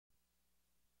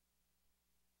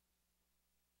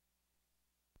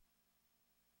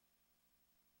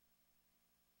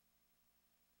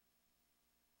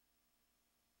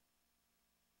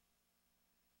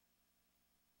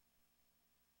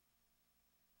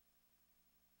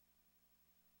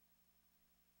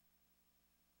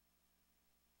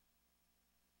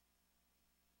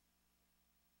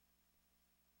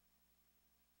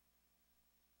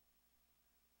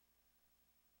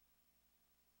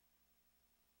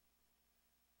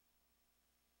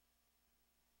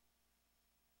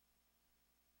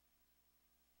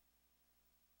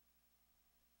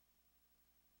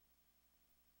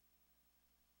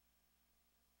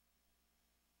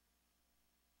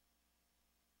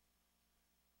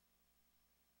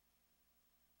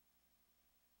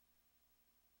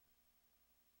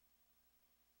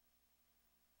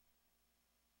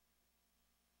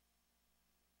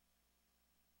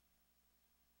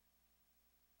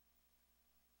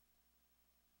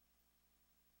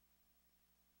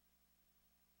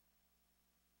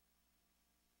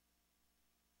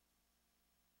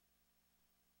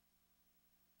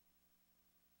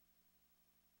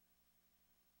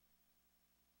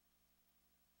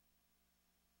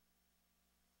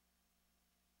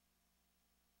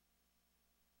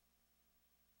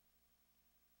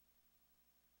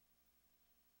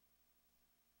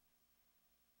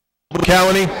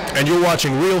Calony, and you're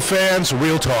watching Real Fans,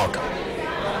 Real Talk.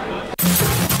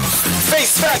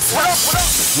 Face facts, what up, what up?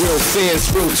 Real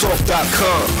Fans,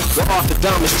 RealTalk.com. The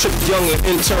orthodontist Trip Young and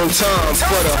intern Tom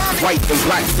for the white and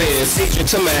black fans.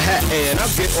 Agent to Manhattan. I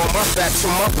get all my facts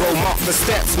from my bro Mark the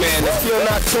Stats Man. If you're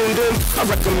not tuned in, I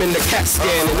recommend the CAT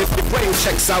scan. And if your brain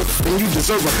checks out, then you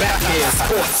deserve a backhand.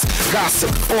 Sports,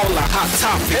 gossip, all the hot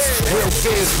topics. Real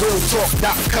Fans,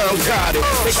 RealTalk.com got it.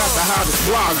 They got the hottest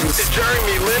bloggers. Did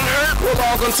Jeremy Lin hurt? We'll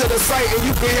log onto the site and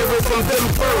you can hear it from them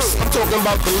first. I'm talking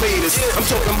about the latest. I'm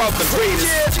talking about the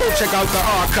greatest. Go check out the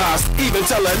archives. Even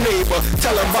tell a neighbor.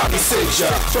 Tell a Bobby sent ya.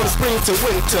 From spring to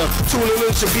winter, tuning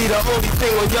in should be the only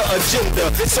thing on your agenda.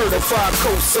 Certified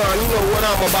co-son, you know what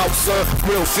I'm about, son.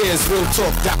 Real Fans,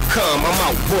 RealTalk.com. I'm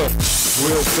out, boy.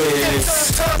 Real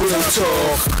Fans, Real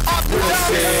Talk. Real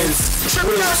Fans,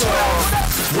 Real Talk.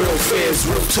 Real Fans,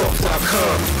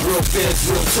 RealTalk.com. Real Fans,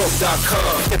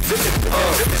 RealTalk.com.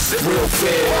 Real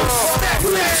Fans,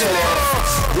 Real Talk.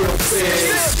 Real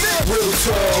Fans, Real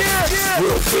Talk.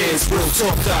 Real Fans,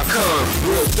 RealTalk.com.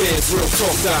 Real Fans,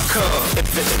 RealTalk.com.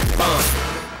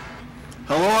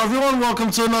 Hello everyone,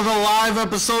 welcome to another live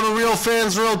episode of Real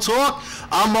Fans, Real Talk.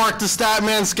 I'm Mark the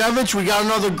Statman Skevich. We got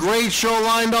another great show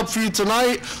lined up for you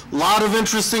tonight. A lot of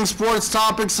interesting sports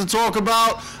topics to talk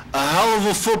about. A hell of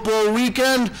a football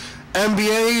weekend.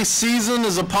 NBA season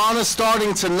is upon us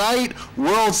starting tonight.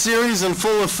 World Series in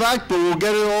full effect, but we'll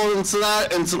get it all into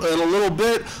that in a little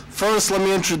bit. First, let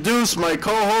me introduce my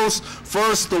co-host.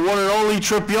 First, the one and only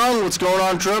Trip Young. What's going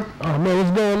on, Trip? Oh man,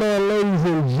 what's going on, ladies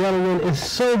and gentlemen? It's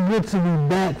so good to be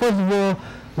back. First of all,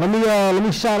 let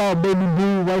me shout out Baby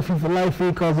Blue, wifey for life,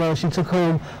 because she took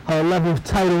home her 11th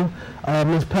title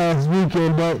this past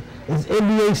weekend. But it's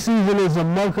NBA season is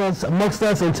amongst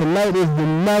us, and tonight is the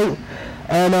night.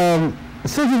 And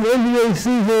since it's NBA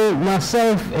season,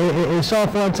 myself and Sean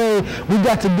Fontaine, we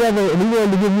got together and we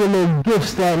wanted to give you a little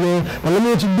gift, man. But let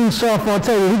me introduce Sean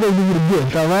Fontaine. He's going to give you the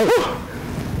gift, all right?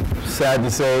 Sad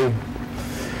to say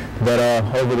that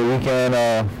over the weekend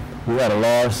we had a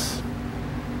loss.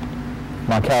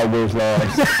 My Cowgirls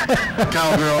lost.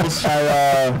 Cowgirls.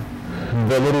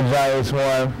 And the Little Giants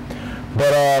won.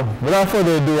 But without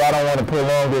further ado, I don't want to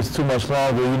prolong this too much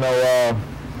longer. You know,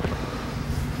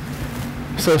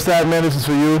 so Stat Man, this is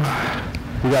for you.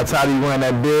 We got tired of you wearing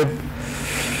that bib.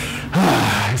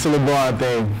 It's a LeBron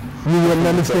thing. You wouldn't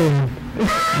understand.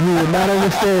 You would not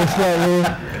understand, Stat Man.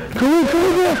 Can we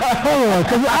get, hold on,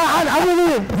 because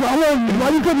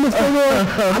while you putting this thing on,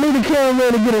 I need the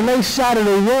cameraman to get a nice shot of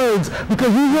the words,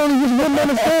 because you really just wouldn't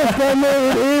understand, Stat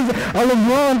Man. It is a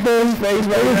LeBron thing. Space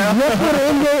right now. Just for the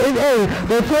NBA. Hey,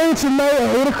 they're playing tonight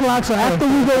at 8 o'clock, so after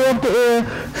we go up the air,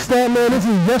 Stat Man, this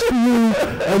is just for you,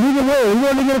 and we can win. We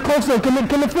want to get a close up. Can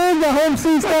the fans at home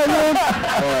see, Stat Man?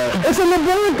 It's a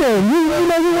LeBron thing. You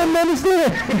know you wouldn't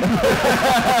understand.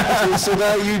 So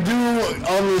that you do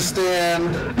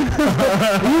understand. You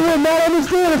would not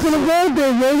understand. It's a LeBron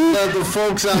thing, baby. That the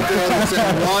folks out there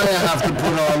understand why I have to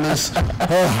put on this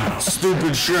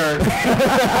stupid shirt.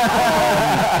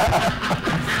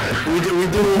 We do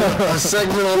a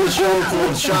segment on the show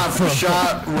called Shot for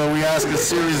Shot, where we ask a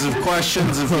series of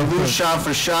questions. If you lose shot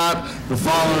for shot, the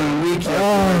following week you have to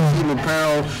wear team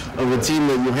apparel of a team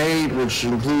that you hate, which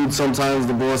includes sometimes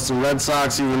the Boston Red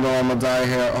Sox, even though I'm a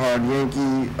die-hard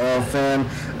Yankee fan.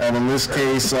 And in this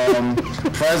case,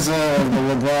 president of the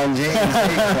LeBron James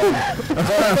hate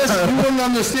club. You wouldn't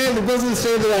understand. It doesn't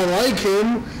say that I like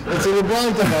him. It's a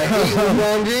LeBron thing. I hate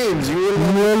LeBron James. You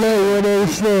wouldn't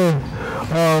understand.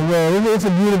 Oh man, it's a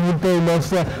beautiful thing, man.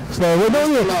 So we want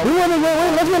to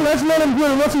let's let him get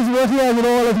it. Once he has it on,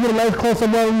 let's get a nice close up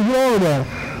while we get over there.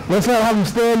 Let's not have him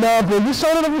stand up and just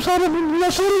show the words, man.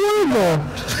 Show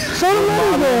the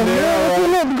words, man.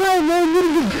 Look, great, man.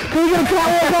 Can we get a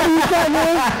catwalk on you, Stat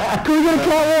Man? Can we get a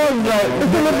catwalk? It's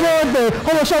the LeBron thing.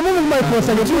 Hold on, Sean, move his mic for a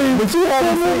second. Move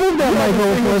that mic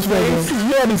over for a second.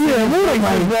 Yeah, move the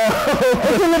mic, bro.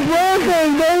 It's a LeBron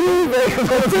thing, baby. It's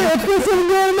fits in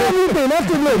good and everything.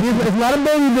 That's it, look. It's not a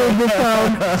baby bib this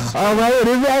time. All right, it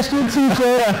is actually a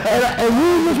t-shirt. And we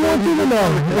just want you to know.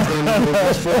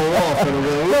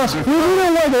 We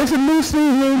don't like it. It's a new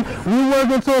season. We're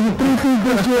working towards a 3-peat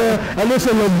this year, and it's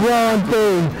a LeBron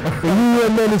thing. And you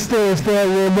wouldn't understand, Stat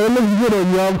Man, but it looks good on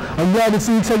you. I'm glad to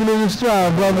see you taking it in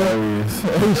stride, brother.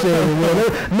 Appreciate it,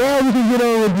 man. Now we can get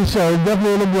on with the show. It's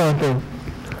definitely a LeBron thing.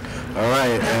 All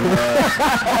right, and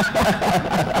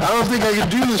I don't think I can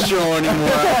do the show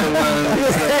anymore after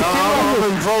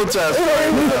I'm in protest.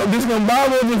 This gonna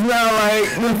bother just now, like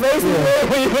the face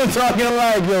when you were talking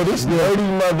like, yo, this dirty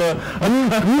mother.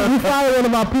 You fired one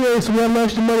of my PAs to run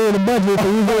extra money in the budget, so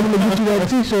we going to get you that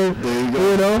T-shirt. There you go.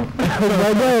 You know,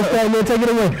 right there, fat man, take it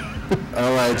away.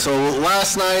 All right, so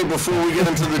last night, before we get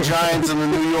into the Giants and the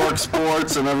New York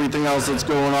sports and everything else that's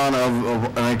going on,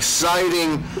 of an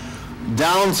exciting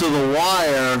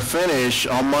down-to-the-wire finish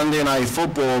on Monday Night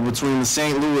Football between the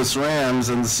St. Louis Rams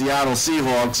and the Seattle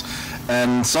Seahawks.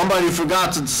 And somebody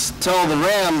forgot to tell the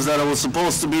Rams that it was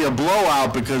supposed to be a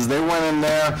blowout because they went in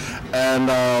there and,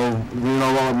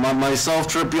 myself,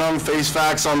 Trip Young, Face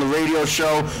Facts on the radio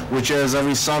show, which is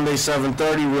every Sunday,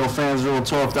 7:30,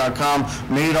 realfansrealtalk.com,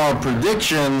 made our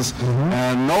predictions,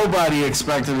 and nobody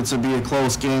expected it to be a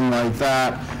close game like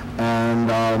that. And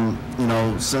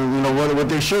what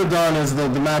they should have done is the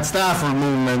Matt Stafford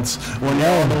movements when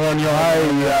you're on the 1 yard.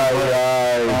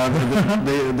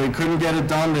 They couldn't get it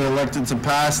done. They elected to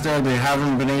pass there. They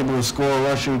haven't been able to score a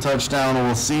rushing touchdown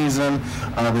all season.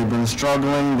 They've been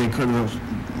struggling. They could have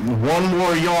one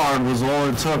more yard was all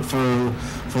it took for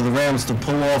the Rams to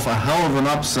pull off a hell of an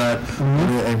upset.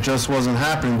 It just wasn't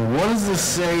happening. But what does this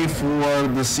say for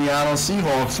the Seattle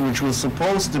Seahawks, which was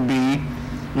supposed to be?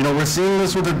 We're seeing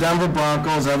this with the Denver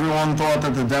Broncos. Everyone thought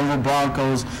that the Denver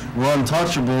Broncos were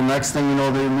untouchable. Next thing you know,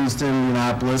 they lose to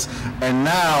Indianapolis. And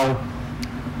now,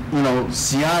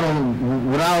 Seattle,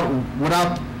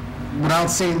 without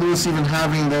St. Louis even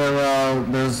having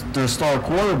their star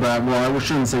quarterback, well, I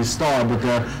shouldn't say star, but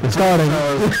their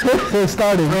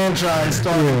franchise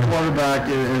starting quarterback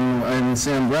in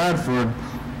Sam Bradford.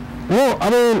 Well, I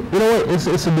mean, you know what? It's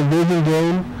a division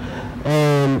game,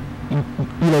 and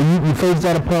you face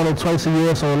that opponent twice a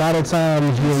year, so a lot of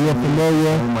times you're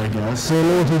familiar. Oh my gosh. St.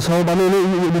 Louis is home. I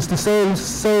mean, it's the same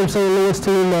St. Louis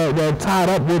team that tied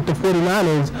up with the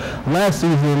 49ers last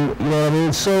season. You know what I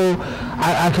mean? So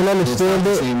I can understand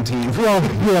it. Same team.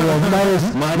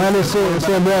 Minus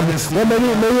Sam Bradford. Maybe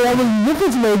that was a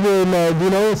difference maker in that.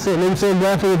 Maybe Sam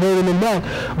Bradford was holding him back,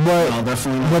 but no,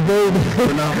 definitely not. But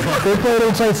they played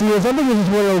them twice a year. So I think it's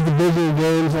just one of those division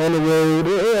games on the road.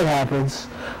 It happens.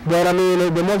 But, I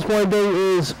mean, the most important thing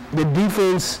is the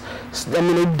defense. I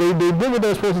mean, they did what they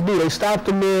were supposed to do. They stopped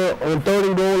them there on 3rd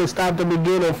and goal. They stopped them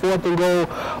again on 4th and goal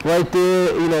right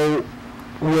there,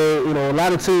 where, a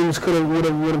lot of teams would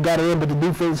have got it in, but the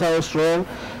defense held strong,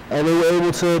 and they were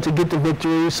able to get the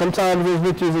victory. Sometimes those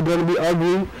victories are going to be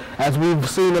ugly, as we've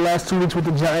seen the last 2 weeks with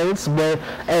the Giants. But,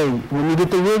 hey, when you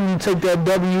get the win, you take that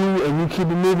W, and you keep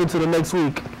it moving to the next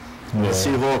week. Yeah. The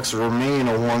Seahawks remain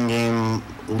a one-game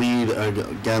lead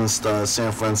against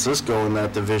San Francisco in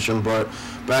that division. But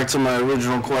back to my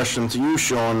original question to you,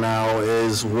 Sean, now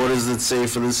is what does it say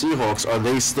for the Seahawks? Are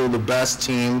they still the best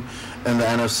team in the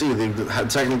NFC? They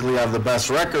technically have the best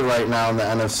record right now in the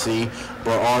NFC,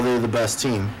 but are they the best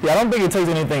team? Yeah, I don't think it takes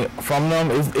anything from them.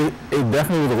 It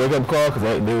definitely was a wake-up call because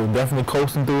they were definitely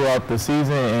coasting throughout the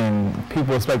season, and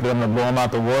people expected them to blow them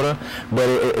out the water. But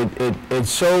it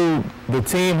showed the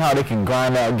team how they can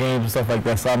grind out games and stuff like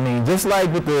that. So, I mean, just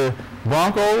like with the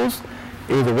Broncos,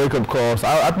 it was a wake-up call. So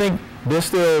I think they're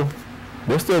still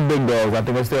big dogs. I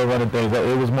think they're still running things.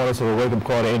 It was more or less of a wake-up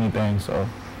call than anything. So.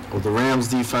 Well, the Rams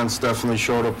defense definitely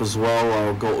showed up as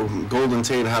well. Golden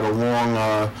Tate had a long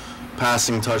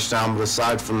passing touchdown, but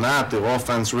aside from that, the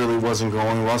offense really wasn't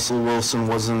going. Russell Wilson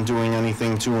wasn't doing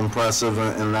anything too impressive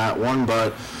in that one,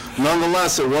 but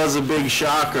nonetheless, it was a big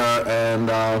shocker, and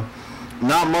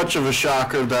not much of a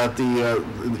shocker that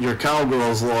your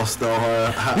Cowgirls lost, though.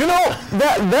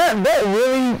 That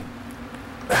really.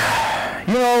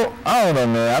 I don't know,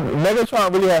 man.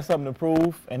 Megatron really had something to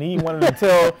prove, and he wanted to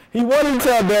tell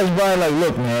Dez Bryant, like,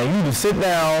 look, man, you just sit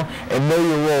down and know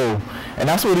your role. And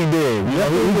that's what he did. He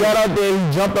got out there,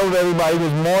 he jumped over everybody, he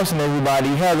was morsing everybody.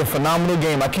 He had a phenomenal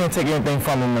game. I can't take anything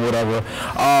from him or whatever.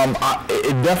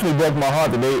 It definitely broke my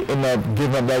heart that they ended up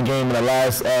giving up that game in the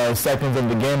last seconds of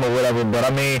the game or whatever. But, I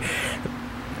mean,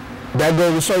 that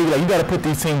goes to show you, like, you got to put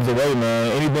these teams away,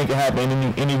 man. Anything can happen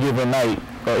any given night.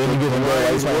 Or any given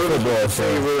day, like football.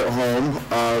 Favorite at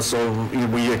home, so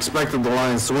we expected the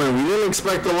Lions to win. We didn't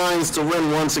expect the Lions to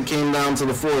win once it came down to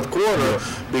the 4th quarter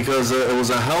because it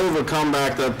was a hell of a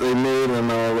comeback that they made.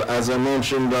 And as I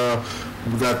mentioned,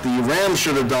 that the Rams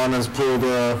should have done is pulled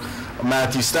a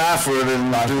Matthew Stafford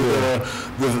and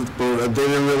they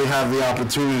didn't really have the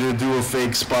opportunity to do a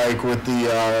fake spike with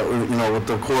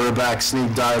the quarterback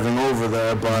sneak diving over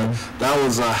there, but that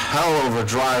was a hell of a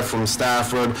drive from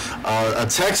Stafford. A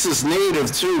Texas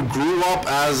native too, grew up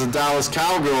as a Dallas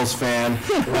Cowgirls fan,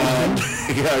 and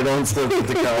yeah, don't slip with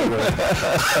the Cowgirls.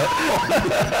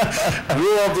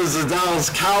 Grew up as a Dallas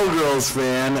Cowgirls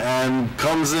fan and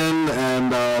comes in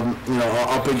and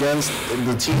up against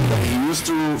the team that he used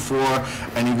to root for,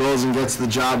 and he goes and gets the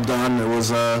job done. It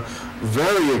was a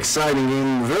very exciting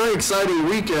game, very exciting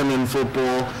weekend in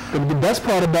football. But the best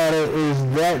part about it is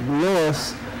that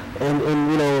loss, and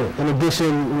in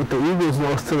addition with the Eagles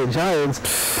loss to the Giants,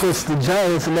 puts the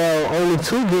Giants now only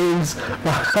 2 games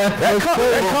behind. That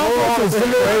conference is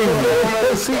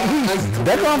crazy.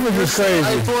 That conference is crazy.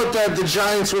 I thought that the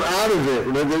Giants were out of it.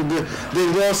 They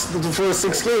lost the first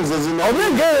 6 games. They're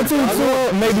guaranteed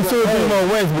maybe 2 or 3 more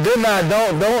wins, but they're not.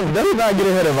 Let's not get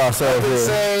ahead of ourselves here.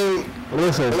 Saying,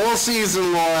 listen, all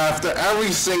season long, after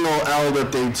every single L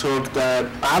that they took, that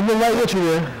I've been right with you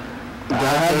there.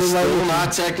 That they're still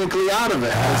not technically out of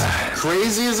it. As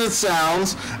crazy as it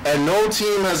sounds, and no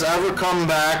team has ever come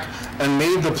back and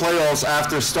made the playoffs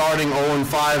after starting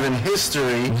 0-5 in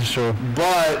history. Sure.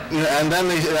 But and then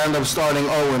they end up starting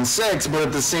 0-6. But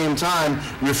at the same time,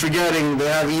 you're forgetting they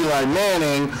have Eli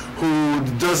Manning, who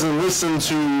doesn't listen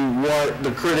to what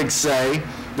the critics say.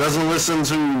 Doesn't listen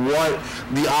to what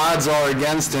the odds are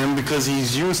against him, because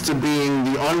he's used to being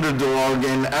the underdog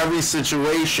in every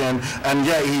situation, and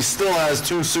yet he still has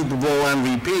 2 Super Bowl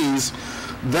MVPs.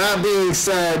 That being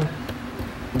said,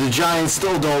 the Giants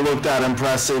still don't look that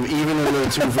impressive, even in their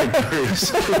 2 victories.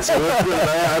 So,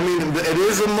 I mean, it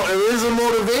is a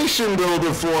motivation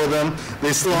builder for them.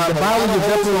 They still have a lot of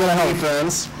holes on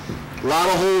defense. A lot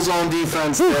of holes on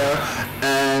defense there,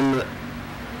 and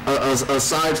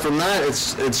aside from that,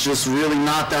 it's just really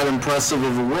not that impressive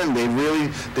of a win. They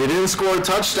didn't score a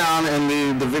touchdown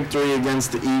in the victory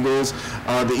against the Eagles.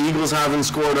 The Eagles haven't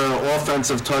scored an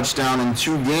offensive touchdown in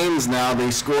 2 games now.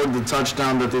 They scored the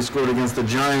touchdown that they scored against the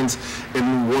Giants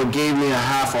in what gave me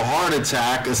half a heart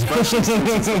attack, especially since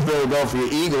it's the Philadelphia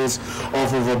Eagles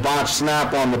off of a botched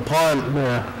snap on the punt.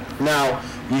 Yeah. Now,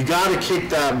 you got to kick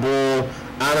that ball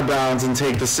out of bounds and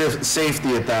take the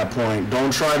safety at that point.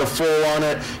 Don't try to fall on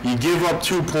it. You give up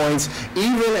 2 points,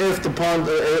 even if the punt,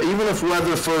 even if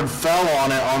Weatherford fell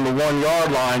on it on the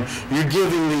 1-yard line, you're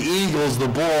giving the Eagles the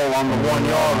ball on the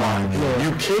 1-yard line. Yeah.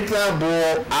 You kick that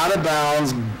ball out of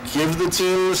bounds, give the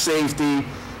team the safety.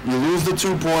 You lose the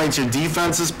 2 points. Your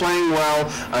defense is playing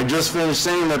well. I just finished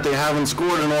saying that they haven't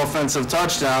scored an offensive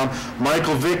touchdown.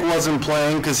 Michael Vick wasn't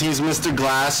playing because he's Mr.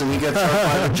 Glass and he gets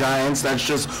hurt by the Giants. That's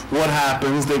just what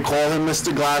happens. They call him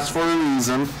Mr. Glass for a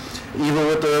reason. Even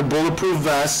with their bulletproof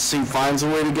vests, he finds a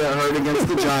way to get hurt against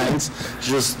the Giants.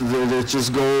 They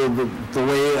just go the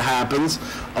way it happens.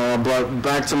 But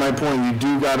back to my point, you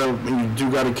do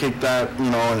gotta kick that,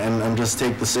 and just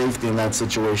take the safety in that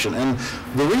situation. And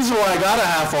the reason why I got a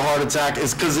half a heart attack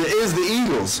is because it is the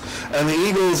Eagles. And the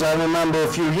Eagles, I remember a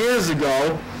few years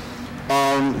ago,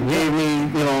 gave me,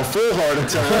 a full heart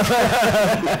attack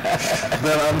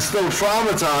that I'm still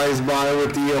traumatized by,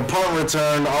 with the punt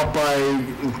return up by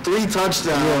 3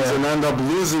 touchdowns and end up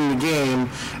losing the game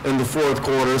in the 4th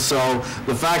quarter. So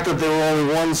the fact that they were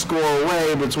only 1 score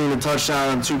away between a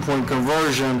touchdown and 2-point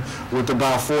conversion with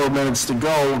about 4 minutes to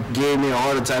go gave me a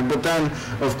heart attack. But then,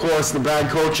 of course, the bad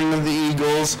coaching of the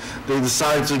Eagles, they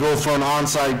decided to go for an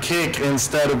onside kick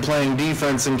instead of playing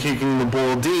defense and kicking the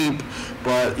ball deep.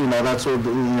 But that's what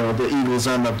the Eagles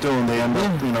end up doing. They end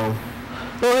up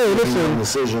Well, hey, listen.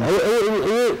 Decision.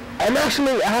 And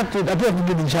actually, I have to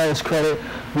give the Giants credit,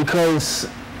 because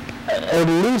at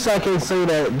least I can say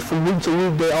that from week to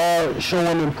week they are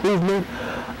showing improvement.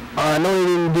 I know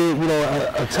they didn't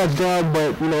get a touchdown,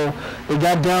 but they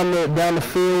got down the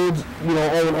field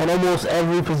on almost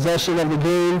every possession of the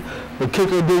game. The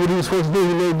kicker did what he was supposed to do.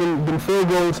 He made them field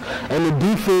goals, and the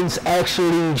defense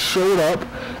actually showed up,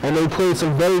 and they played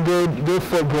some very good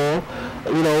football.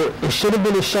 It should have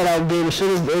been a shutout game. It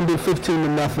should have ended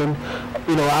 15-0.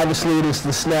 Obviously it is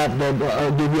the snap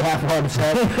that give you half a heart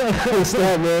attack. The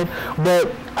snap, man.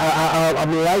 But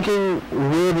I'm liking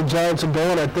where the Giants are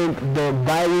going. I think the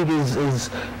bye week is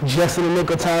just in the nick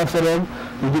of time for them.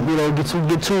 Get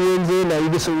 2 wins in. Now you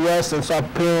get some rest and start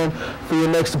preparing for your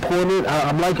next opponent.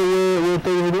 I'm liking where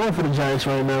things are going for the Giants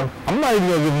right now. I'm not even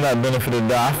gonna give them that benefit of the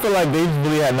doubt. I feel like they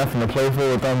really had nothing to play for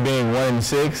with them being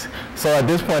 1-6. So at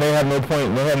this point, they have no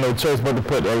choice but to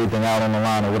put everything out on the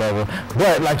line or whatever.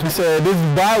 But like you said, this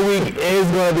bye week is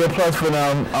gonna be a plus for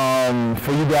them.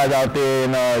 For you guys out there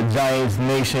in Giants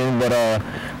Nation. situation, but I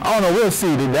don't know. We'll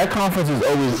see. That conference is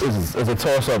always is a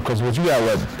toss-up because what you got,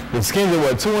 the Skins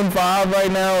are 2-5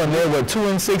 right now, and they're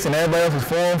 2-6, and everybody else is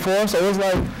 4-4. So it's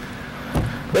like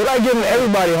they like giving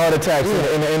everybody heart attacks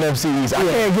in the NFC East. I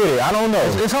can't get it. I don't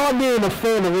know. It's hard being a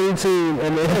fan of any team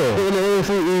in the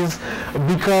NFC East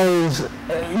because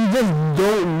you just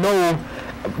don't know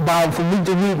from week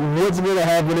to week what's going to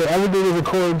happen. Everything is a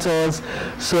coin toss,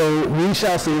 so we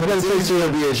shall see. It's easier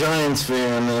to be a Giants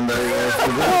fan and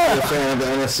a fan of the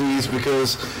NFC East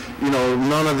because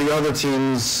none of the other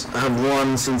teams have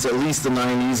won since at least the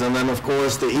 90s, and then of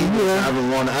course the Eagles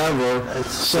haven't won ever.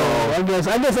 So I guess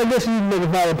you can make a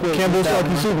valid point. Campbell's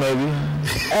Turkey Soup, maybe.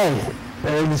 Hey.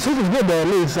 The soup is good though, at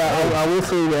least. I will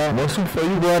say that. More soup for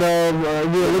you. But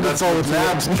looking forward to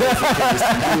it.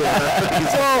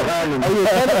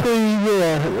 Technically,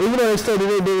 even though it's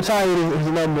 38, they retired his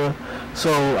number.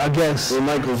 So I guess. Well,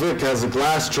 Michael Vick has a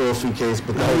glass trophy case,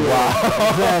 but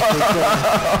Exactly.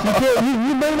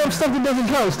 You made up stuff that doesn't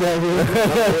count, Stan.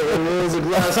 There was a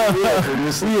glass of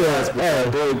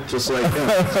glass, broke just like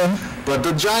him. But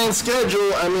the Giants'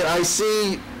 schedule, I mean, I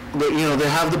see. They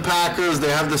have the Packers,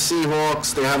 they have the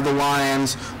Seahawks, they have the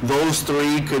Lions. Those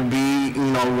three could be,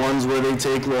 ones where they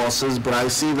take losses. But I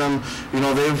see them,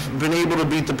 they've been able to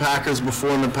beat the Packers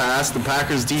before in the past. The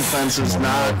Packers' defense is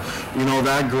not,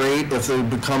 that great. If it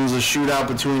becomes a shootout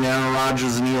between Aaron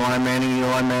Rodgers and Eli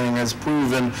Manning has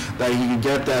proven that he could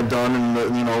get that done.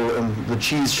 And the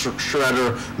cheese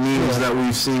shredder memes that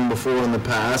we've seen before in the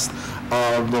past.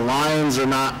 The Lions are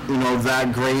not,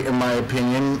 that great in my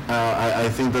opinion. I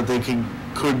think that they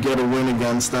could get a win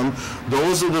against them.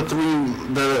 Those are the three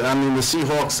the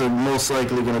Seahawks are most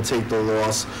likely going to take the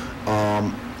loss.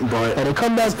 But they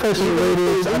come back facing the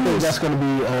Raiders. I think that's going to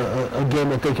be a game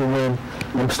that they can win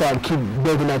and start keep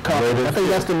building that confidence. I think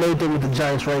that's the main thing with the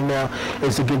Giants right now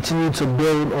is to continue to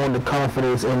build on the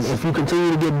confidence. And if you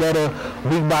continue to get better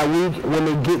week by week, when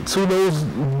they get to those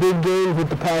big games with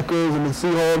the Packers and the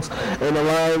Seahawks and the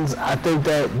Lions, I think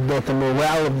that the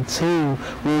morale of the team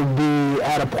will be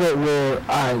at a point where,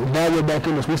 all right, now we're back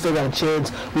in this. We still got a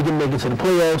chance. We can make it to the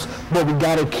playoffs, but we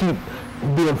got to keep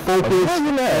being focused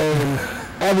and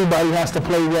everybody has to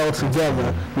play well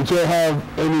together. We can't have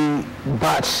any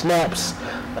botched snaps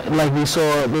like we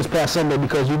saw this past Sunday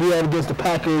because you do that against the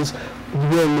Packers, you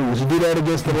will lose. You do that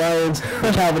against the Lions,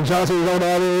 Calvin Johnson is on the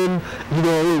other end, you're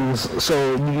going to lose.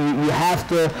 So you have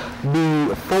to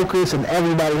be focused and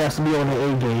everybody has to be on their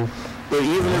A game. But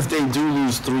even if they do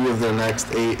lose 3 of their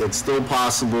next 8, it's still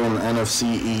possible in the NFC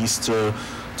East to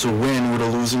win with a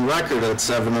losing record at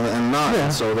 7-9. Yeah.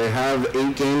 So they have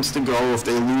 8 games to go. If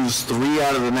they lose 3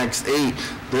 out of the next 8,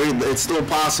 it's still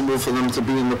possible for them to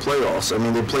be in the playoffs. I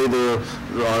mean, they play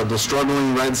the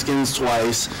struggling Redskins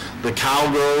twice. The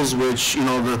Cowgirls, which,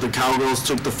 the Cowgirls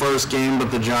took the first game, but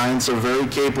the Giants are very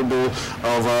capable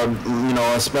of,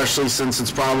 especially since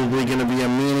it's probably going to be a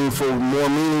more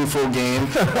meaningful game.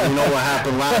 You know what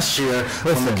happened last year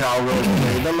when the Cowgirls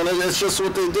played them, and it's just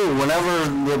what they do. Whenever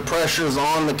the pressure's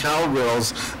on the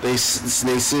Cowgirls, they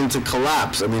seem to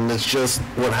collapse. I mean, it's just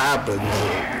what happens.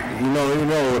 You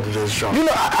know what it is, Sean.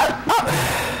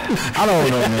 I don't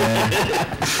know, man.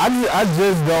 I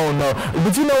just don't know.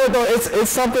 But you know what, though?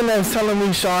 It's something that's telling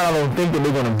me, Sean, I don't think that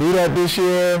they're going to do that this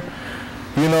year.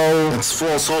 It's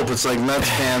false hope. It's like Mets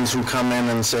fans who come in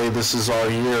and say this is our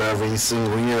year every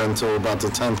single year until about the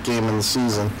 10th game in the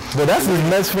season. But that's the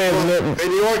Mets fans. Well,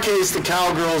 in your case, the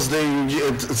Cowgirls,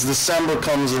 it's December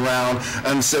comes around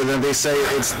and then they say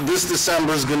this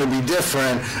December is going to be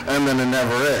different, and then it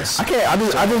never is. I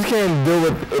just can't do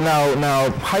it now.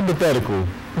 Hypothetically,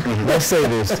 let's say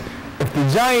this: if the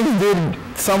Giants did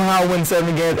somehow win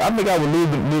 7 games, I think I would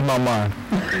lose my mind.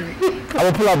 I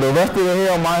would pull out the rest of the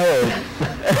hair on my head.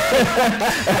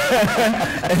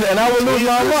 and I would lose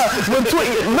my mind.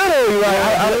 Literally,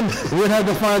 right? We'd have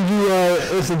to find you,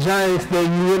 it's a Giants thing,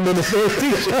 you wouldn't understand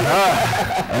teacher.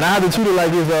 And I had to treat it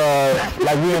like it's,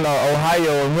 like we're in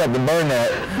Ohio and we have to burn that.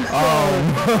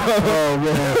 Oh,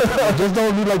 man. Just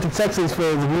don't be like the Texans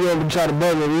fans. If we ever try to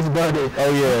burn it, we just burn it.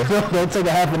 Oh, yeah. Don't take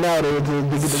a half an hour to get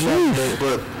the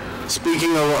But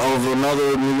speaking of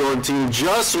another New York team,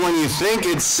 just when you think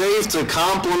it's safe to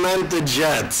compliment the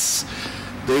Jets,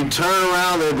 they turn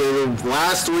around.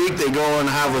 Last week they go and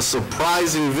have a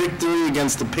surprising victory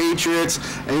against the Patriots,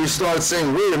 and you start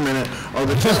saying, wait a minute, are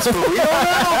the Jets for real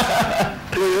now?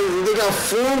 They got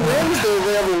 4 wins.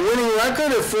 They have a winning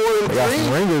record at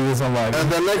 4-3. And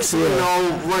the next thing you know,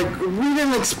 we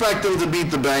didn't expect them to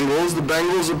beat the Bengals. The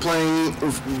Bengals are playing,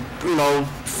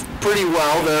 pretty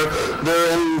well.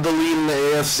 They're in the lead in the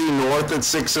AFC North at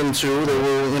 6-2. They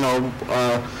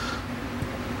were,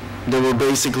 They were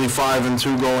basically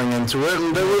 5-2 going into it,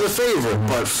 and they were the favorite.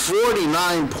 But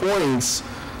 49 points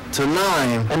to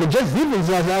 9. And the Jets defense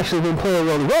has actually been playing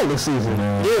really well this season.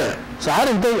 Yeah. So I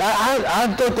didn't think I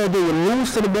thought that they would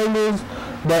lose to the Bengals,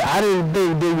 but I didn't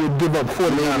think they would give up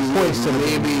 49 points to the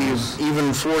Bengals. Maybe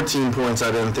even 14 points.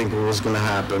 I didn't think it was going to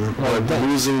happen. But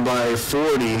losing by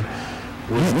 40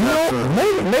 was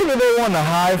maybe they won the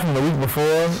high from the week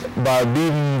before by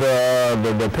beating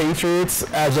the Patriots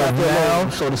as of now,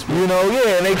 so to speak. You know,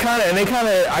 yeah, and they kind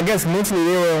of, I guess mentally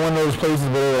they were in one of those places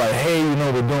where they were like, hey, you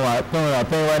know, we're doing our thing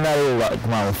right now. They were like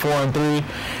around 4-3,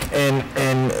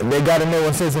 and they got in there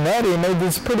with Cincinnati, and they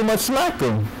just pretty much smacked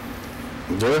them.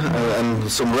 Yeah, and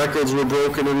some records were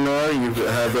broken in there. You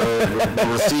had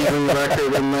a receiving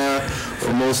record in there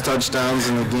for most touchdowns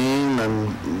in the game,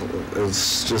 and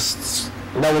it's just...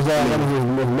 That was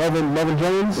Melvin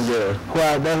Jones? Yeah. Who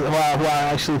I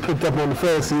actually picked up on the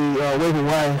fantasy waiver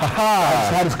wire.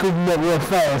 I had to scoop him up real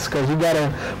fast, because you gotta,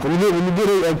 when you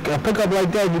get a pickup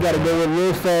like that, you gotta go in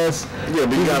real fast. Yeah,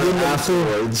 but you got it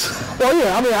afterwards. Well,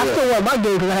 yeah, I mean, I still won my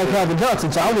game because I had Calvin Johnson,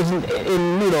 so I was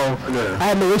I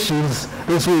had no issues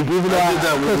this week, even though I did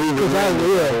that with Ruben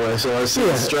Randall, so I see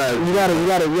the strategy. You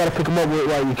gotta pick him up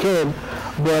while you can,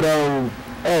 but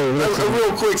hey,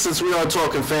 real quick, since we are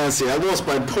talking fantasy, I lost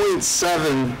by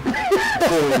 0.7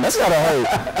 points. That's gotta hurt.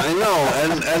 I know,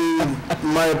 and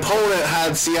my opponent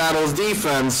had Seattle's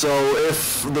defense, so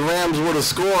if the Rams would have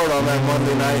scored on that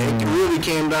Monday night, it really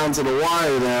came down to the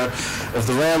wire there. If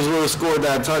the Rams would have scored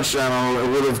that touchdown, it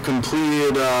would have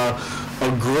completed a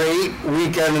great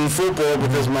weekend in football,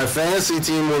 because my fantasy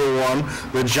team would have won,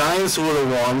 the Giants would have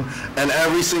won, and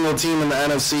every single team in the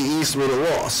NFC East would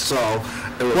have lost. So,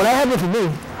 well, that happened for me.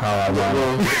 At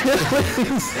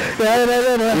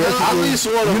least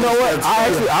one of You know what?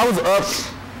 I was up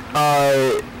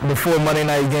before Monday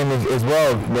night game as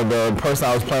well. The person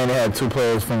I was playing, they had 2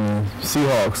 players from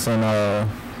Seahawks, and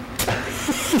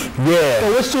yeah. So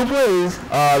which 2 players?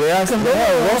 They asked him,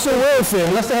 Russell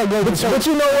Wilson. But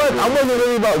you know what? I wasn't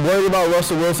really worried about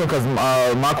Russell Wilson, because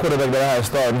my quarterback that I had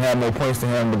started had no points to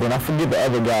him. But then I forget the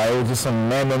other guy. It was just some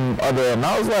random other, and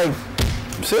I was like,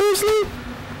 seriously?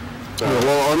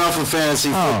 Well, enough of fantasy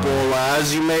football.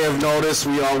 As you may have noticed,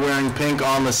 we are wearing pink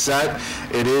on the set.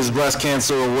 It is Breast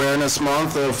Cancer Awareness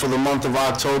Month for the month of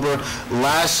October.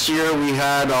 Last year, we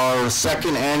had our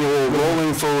 2nd annual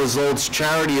Rolling for Results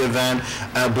charity event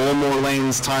at Bullmore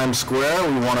Lanes Times Square.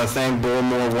 We want to thank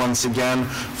Bullmore once again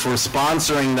for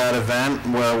sponsoring that event,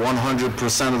 where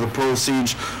 100% of the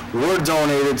proceeds were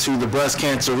donated to the Breast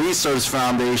Cancer Research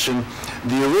Foundation.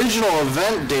 The original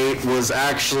event date was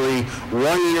actually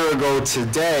 1 year ago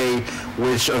today,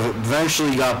 which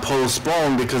eventually got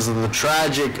postponed because of the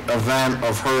tragic event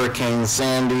of Hurricane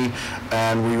Sandy,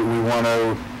 and we want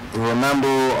to remember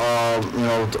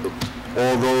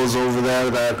all those over there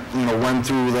that went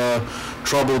through the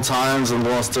troubled times and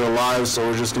lost their lives. So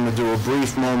we're just going to do a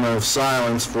brief moment of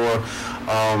silence for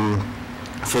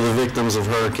the victims of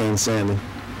Hurricane Sandy.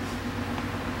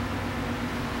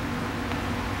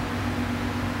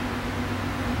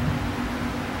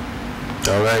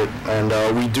 All right, and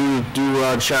we do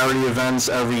charity events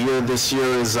every year. This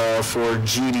year is for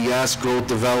GDS, Growth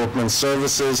Development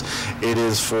Services. It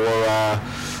is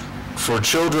for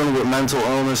children with mental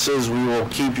illnesses. We will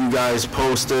keep you guys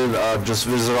posted. Just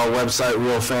visit our website,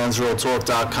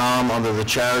 realfansrealtalk.com, under the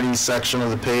charities section of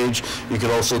the page. You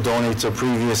could also donate to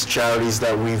previous charities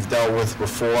that we've dealt with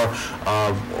before.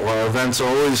 Our events are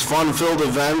always fun-filled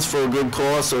events for a good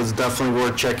cause, so it's definitely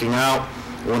worth checking out.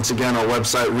 Once again, our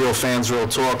website,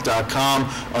 realfansrealtalk.com,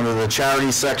 under the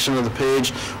charity section of the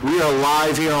page. We are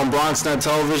live here on BronxNet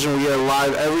Television. We are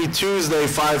live every Tuesday,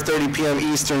 5:30 p.m.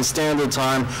 Eastern Standard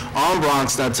Time on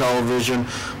BronxNet Television.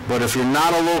 But if you're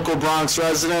not a local Bronx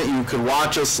resident, you could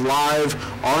watch us live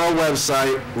on our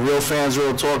website,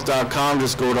 realfansrealtalk.com.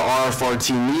 Just go to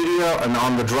RFRT Media, and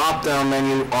on the drop-down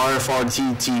menu,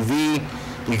 RFRT TV.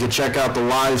 You can check out the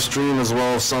live stream as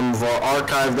well as some of our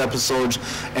archived episodes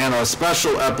and our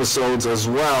special episodes as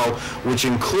well, which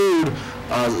include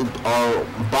our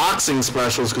boxing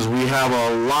specials, because we have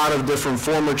a lot of different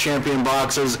former champion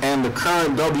boxers and the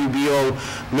current WBO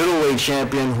middleweight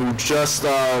champion who just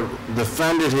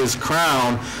defended his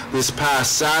crown this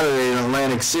past Saturday in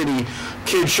Atlantic City,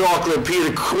 Kid Chocolate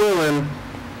Peter Quillen.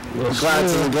 Glad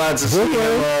to see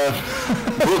him.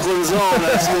 Brooklyn Zone,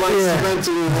 as he likes to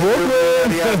mention,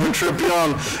 the Trip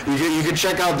Young. You can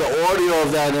check out the audio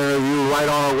of that interview right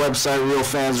on our website,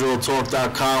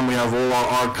 realfansrealtalk.com. We have all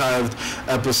our archived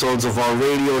episodes of our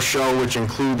radio show, which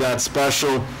include that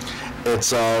special.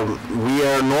 It's we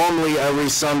air normally every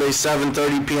Sunday,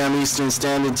 7:30 p.m. Eastern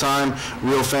Standard Time.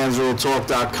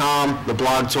 RealFansRealTalk.com, the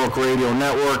Blog Talk Radio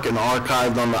Network, and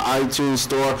archived on the iTunes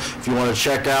Store. If you want to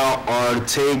check out our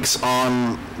takes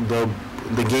on the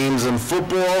games in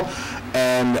football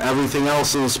and everything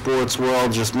else in the sports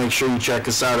world, just make sure you check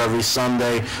us out every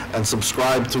Sunday and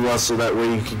subscribe to us so that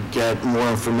way you can get more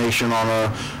information on our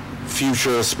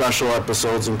future special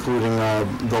episodes, including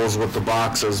those with the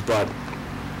boxers. But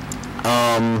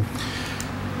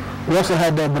we also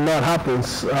had that Bernard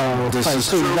Hopkins fight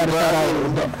too. You gotta shout out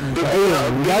the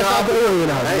alien. You gotta shout the alien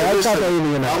out. You gotta shout the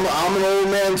alien out. I'm an old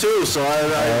man too, so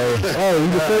hey, you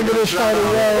can figure this fight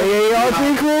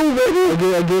AARP crew, baby.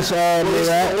 Against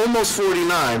almost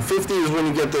 49. 50 is when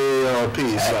you get the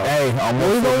AARP. So. Hey,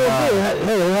 almost 49.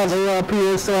 Hey, we have AARP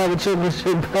and still have a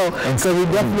championship belt. And so he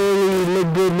definitely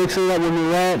looked good mixing up with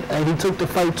Murat, and he took the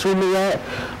fight to Murat.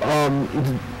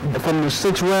 From the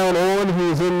 6th round on, he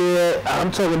was in there.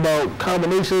 I'm talking about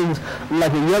combinations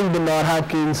like a young Bernard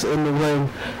Hopkins in the ring,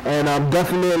 and I'm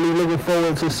definitely looking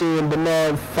forward to seeing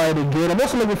Bernard fight again. I'm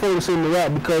also looking forward to seeing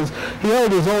Murat because he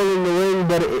held his own in the ring,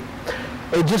 but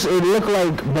it looked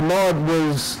like Bernard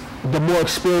was the more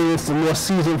experienced and more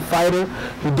seasoned fighter.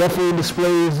 He definitely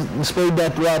displayed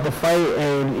that throughout the fight,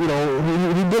 and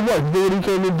he did what he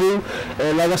came to do.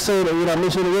 And like I said, I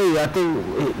mentioned already, I think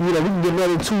we can get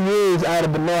another 2 years out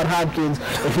of Bernard Hopkins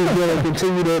if he's going to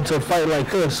continue to fight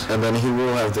like this. And then he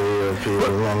will have the AARP.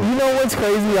 You know what's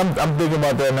crazy? I'm thinking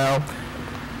about that now.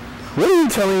 What are you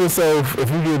telling yourself if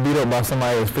you get beat up by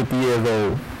somebody that's 50 years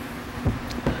old?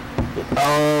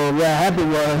 Yeah, happy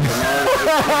one.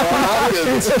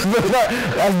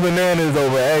 That's bananas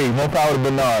over. Hey, more power to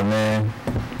Bernard, man.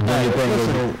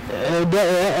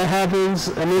 It happens.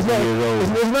 I mean, it's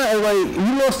not like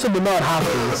you lost to Bernard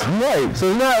Hopkins, right? So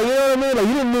it's not, you know what I mean? Like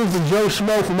you didn't lose to Joe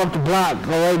Schmo from up the block,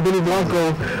 all right? Benny Blanco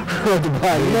up the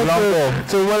block. You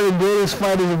lost to one of the greatest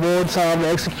fighters of all time, the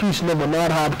execution of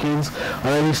Bernard Hopkins.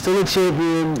 He's still a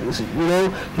champion.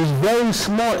 He's very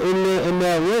smart in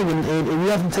that ring, and you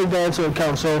have to take that into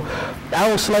account. So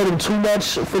I was slighting too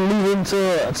much for losing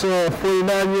to a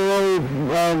 49-year-old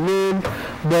man,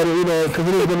 but because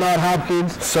it is Bernard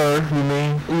Hopkins. Sir, you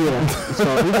mean? Yeah. So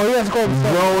he has to call him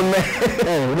grown man.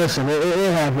 Hey, listen,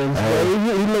 it happens.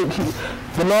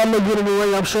 Bernard looked good in the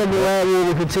ring. I'm sure Murat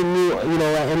will continue,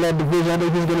 in that division. I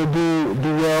think he's going to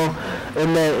do well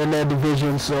in that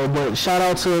division. So, but shout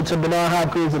out to Bernard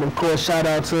Hopkins, and of course shout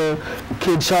out to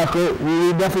Kid Chocolate.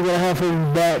 We're definitely going to have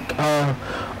him back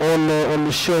on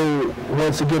the show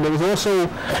once again. There was also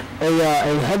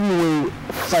a heavyweight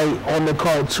fight on the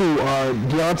card too.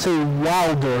 Deontay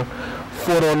Wilder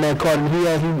fought on that card,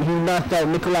 and he knocked out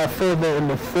Nikolai Ferber in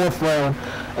the 4th round,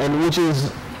 and which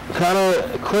is kind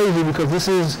of crazy because this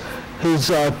is his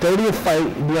 30th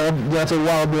fight. Deontay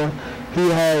Wilder. He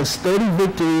has 30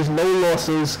 victories, no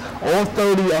losses. All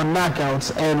 30 are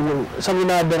knockouts. And something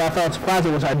that I found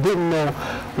surprising, which I didn't know,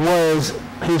 was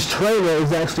his trainer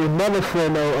is actually another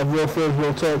friend of Real Fans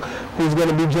Real Talk, who's going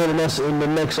to be joining us in the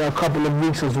next couple of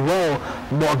weeks as well.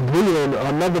 Mark Breland,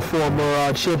 another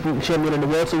former champion in the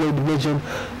welterweight division.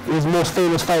 His most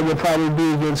famous fight will probably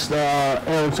be against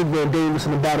Aaron Superman Davis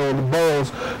in the Battle of the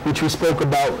Boroughs, which we spoke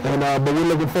about. And but we're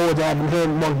looking forward to having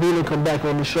him, Mark Breland, come back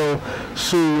on the show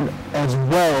soon as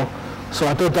well. So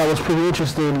I thought that was pretty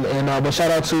interesting, and but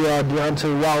shout out to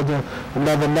Deontay Wilder,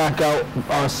 another knockout.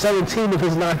 17 of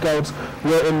his knockouts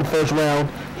were in the 1st round.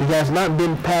 He has not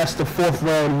been past the 4th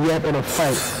round yet in a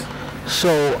fight.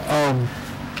 So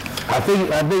I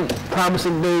think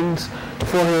promising things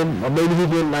for him. Maybe he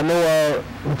can. I know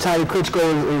Vitaly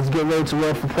Klitschko is getting ready to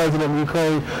run for president of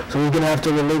Ukraine, so he's gonna have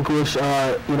to relinquish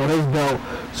his belt.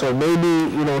 So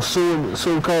maybe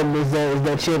soon come is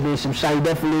that championship shot. He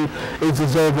definitely is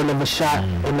deserving of a shot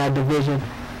in that division.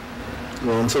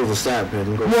 Well, until the stat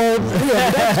pin. Well, yeah,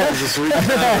 that's we know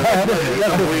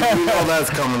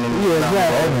that's coming.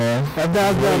 That's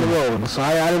down the road. So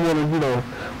I didn't want to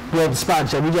blow the spot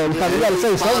check. We got to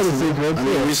say some of the secrets. I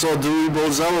mean, we saw Dewey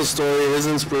Bozella's story, his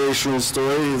inspirational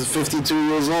story. He's 52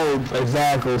 years old.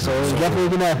 Exactly. So it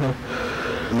definitely can happen.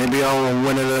 Maybe I'll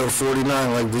win it at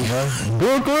 49 like the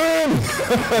Brooklyn.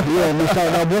 Yeah, we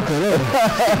talking about Brooklyn.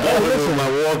 Listen, my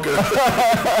Walker.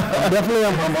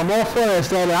 I'm all for that,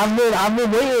 Stanley. I've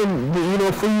been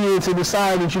waiting, for you to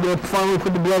decide that you're gonna finally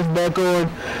put the gloves back on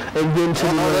and get into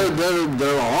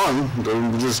they're on.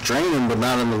 They're just training, but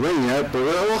not in the ring yet. But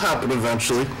it will happen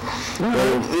eventually.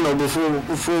 But,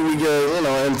 before we get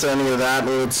into any of that,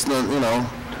 it's not,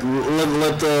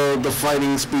 let the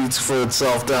fighting speak for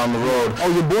itself down the road. Oh,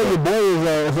 your boy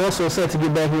is also set to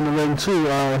get back in the ring too.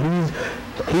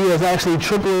 He is actually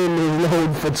tripling his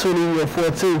load for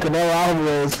 2014. Canelo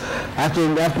Alvarez, after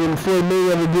Floyd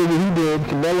Mayweather did what he did,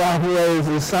 Canelo Alvarez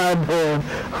is signed on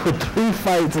for 3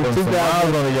 fights in 2014.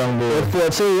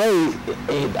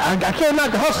 I can't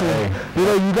knock the hustle. Hey. You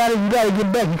know, you gotta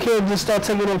get back. You can't just start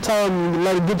taking up time and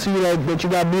let it get to you that you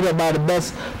got beat up by the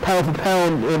best pound for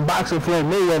pound in boxing, Floyd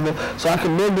Mayweather. So I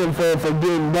commend him for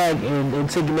getting back and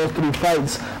taking those 3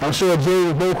 fights. I'm sure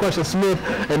James, Bo Crusher Smith,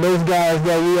 and those guys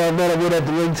that we all met up with at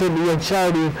the Ring 10 New York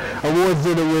Charity Awards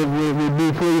dinner would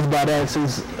be pleased by that,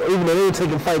 since even though they were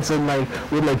taking fights in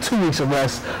with 2 weeks of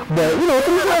rest. But 3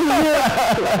 times a year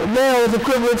now is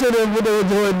equivalent to what they were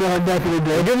doing back in the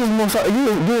day. Give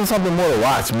him something more to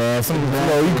watch, man.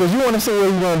 Because you want to see what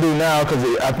he's going to do now. Because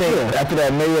I think after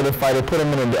that Mayweather fight, it put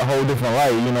him in a whole different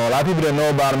light. You know, a lot of people didn't know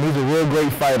about him. He's a real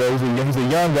great fighter. He's a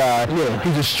young guy. Yeah.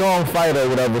 He's a strong fighter, or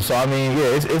whatever. So I mean,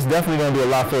 it's definitely going to do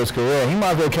a lot for his career. He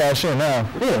might as well cash in now.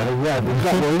 Yeah, exactly.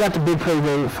 He got the big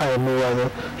payday fighting Mayweather.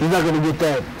 He's not going to get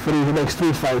that for these next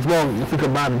 3 fights. Well, if he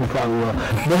could buy them, he probably will.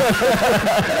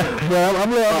 But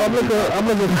I'm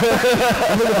looking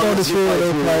forward to seeing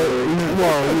this fight.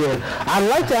 Well, yeah. I'd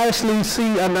like to actually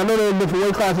see. I know they're in different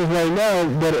weight classes right now,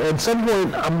 but at some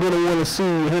point I'm going to want to see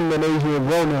him and Adrian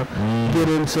Broner get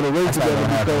into the ring together,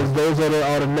 because those are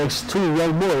the next 2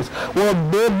 young boys. Well,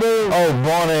 they're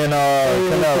Broner and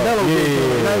Canelo.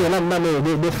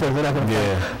 Yeah. They're friends. They're not going to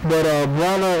fight. But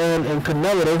Broner and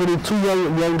Canelo, those are the 2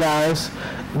 young guys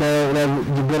that are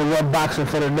going to run boxing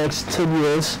for the next 10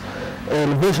 years.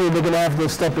 And eventually they're going to have to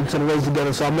step into the race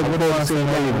together. So I'm looking forward to seeing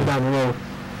that down the road.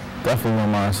 Definitely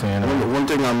won't mind seeing it. One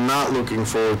thing I'm not looking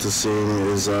forward to seeing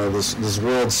is this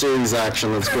World Series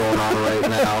action that's going on right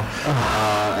now.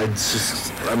 The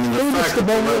fact that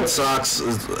the Red Sox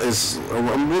is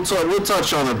we'll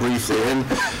touch on it briefly. And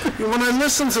when I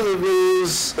listen to the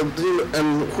news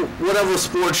and whatever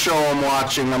sports show I'm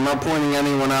watching, I'm not pointing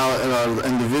anyone out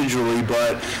individually,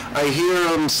 but I hear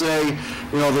them say,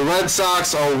 the Red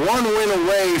Sox are 1 win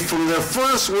away from their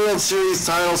first World Series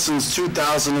title since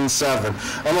 2007.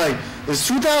 I'm like, is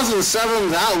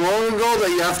 2007 that long ago that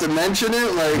you have to mention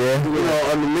it?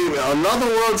 Maybe another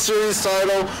World Series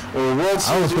title or a World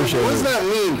Series win? What does that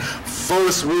mean?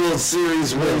 First World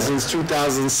Series win since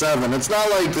 2007. It's not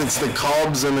like it's the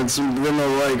Cubs and it's been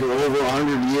over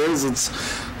 100 years.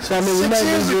 So I mean, we might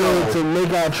need to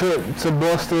make our trip to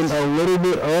Boston a little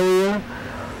bit earlier.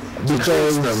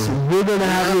 Because we're gonna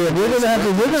have to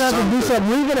do something.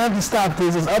 We're gonna have to stop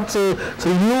this. It's up to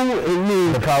you and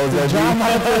me to drive out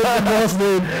to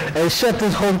Boston and shut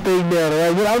this whole thing down.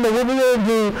 Right? I don't know what we're gonna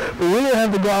do, but we're gonna have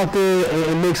to go out there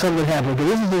and make something happen. Because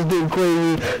this is just getting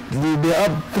crazy. They're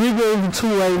up 3 games to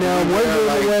 2 right now. 1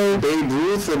 game away. Babe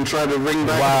Ruth and try to bring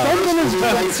back something is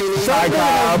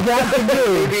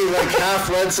maybe half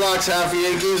Red Sox, half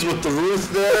Yankees with the Ruth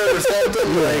there or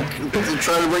something. To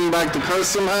try to bring back the curse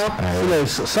somehow.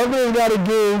 Something's got to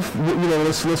give.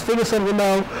 Let's figure something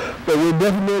out. But we'll be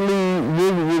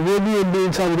in due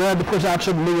time. We're gonna have to push our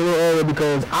trip a little earlier,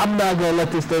 because I'm not gonna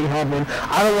let this thing happen.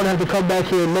 I don't want to have to come back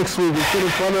here next week and sit in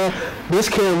front of this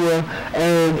camera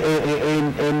and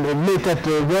admit that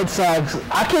the Red Sox.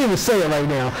 I can't even say it right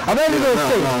now. I'm not even gonna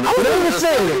say it. I'm not even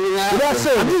saying it. Without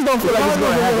saying it. I just don't feel like it's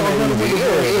gonna happen.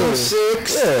 Game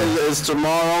 6 is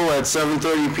tomorrow at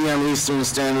 7:30 p.m. Eastern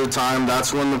Standard Time.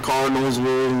 That's when the Cardinals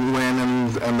will win,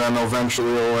 and then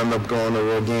eventually it'll end up going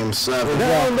to Game 7. We're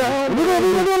gonna do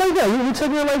it like that. We're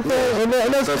taking it like that, and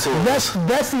that's the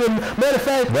matter of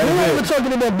fact. We're not even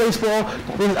talking about baseball.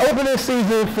 It's opening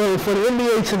season for the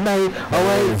NBA tonight. All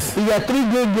right, we got 3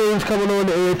 good games coming on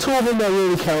the air. 2 of them that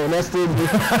really count. And that's the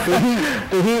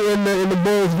Heat and the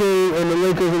Bulls game, and the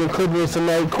Lakers and the Clippers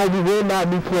tonight. Kobe will not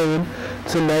be playing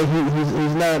tonight.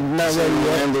 He's not ready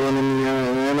yet.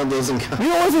 Atlanta doesn't count. You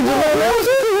know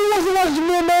what's wants to watch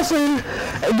Jameer Nelson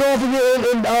and go off again,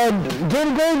 and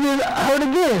Danny Green hurt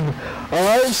again. All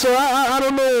right, so I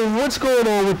don't know what's going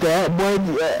on with that, but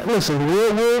listen,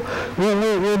 we'll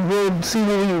see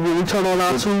when we turn on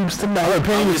our tubes tonight.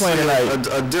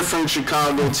 A different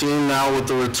Chicago team now with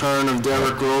the return of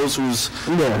Derrick Rose, who's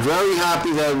very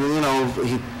happy that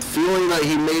feeling that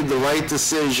he made the right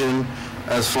decision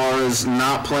as far as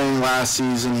not playing last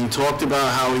season. He talked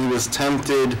about how he was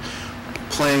tempted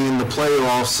playing in the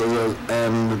playoffs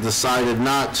and decided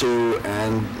not to,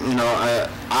 and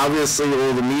obviously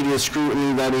all the media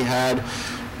scrutiny that he had,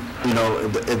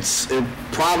 it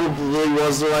probably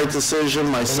was the right decision.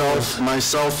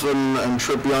 Myself and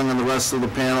Trip Young and the rest of the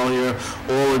panel here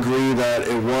all agree that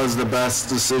it was the best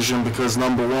decision, because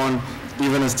number one,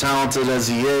 even as talented as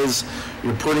he is,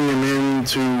 you're putting him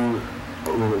into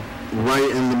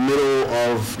right in the middle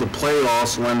of the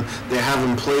playoffs when they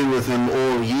haven't played with him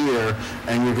all year,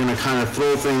 and you're going to kind of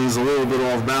throw things a little bit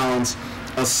off balance,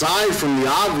 aside from the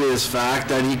obvious fact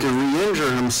that he could re-injure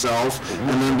himself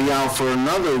and then be out for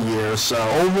another year. So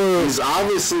he's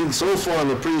obviously, so far in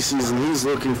the preseason, he's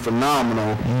looking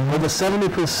phenomenal. Over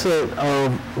 70%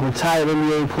 of retired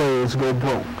NBA players go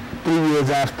broke 3 years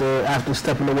after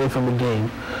stepping away from the game.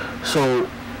 So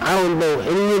I don't know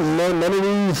none of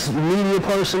these media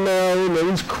personnel,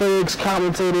 these critics,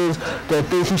 commentators that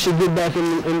think he should get back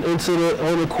on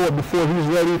the court before he's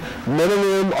ready. None of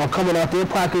them are coming out their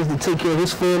pockets to take care of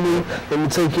his family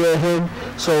and to take care of him.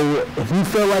 So if you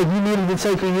feel like you needed to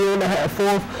take a year and a half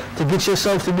off to get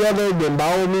yourself together, then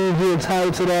by all means you're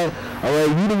entitled to that. All right,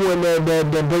 you the one that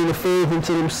bring the fans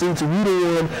into them seats, and you the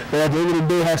one that at the end of the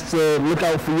day has to look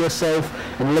out for yourself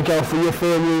and look out for your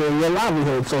family and your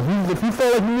livelihood. So if you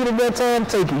feel like you needed that time,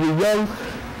 take it. You're young.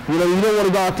 You don't want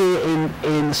to go out there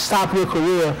and stop your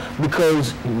career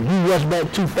because you rush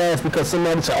back too fast because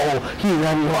somebody said, oh, he's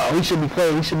running hard, he should be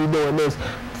playing, he should be doing this.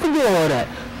 Forget all that.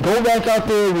 Go back out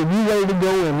there when you're ready to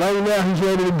go, and right now he's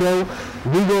ready to go.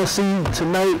 We're going to see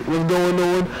tonight what's going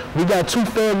on. We got 2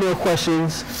 fan mail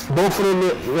questions, both of them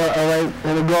all right,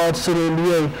 in regards to the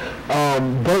NBA.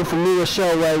 Bert from New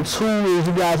Rochelle writes, who is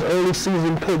you guys' early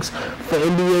season picks for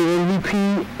NBA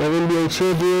MVP and NBA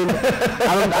champion?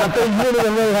 I think you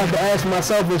don't really have to ask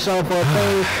myself and Sean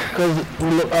Fontaine because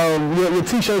your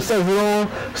t-shirt says it all.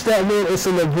 Statman, it's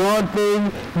a LeBron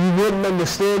thing. You wouldn't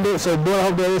understand it. So, Bert, I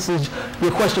hope that answers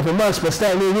your question from us. But,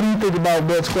 Statman, what do you think about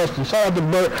Bert's question? Shout out to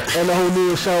Bert and the whole New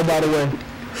Rochelle, by the way.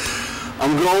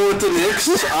 I'm going with the Knicks,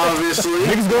 obviously.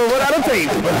 Knicks going without a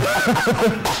tape.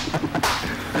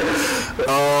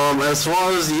 As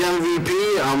far as the MVP,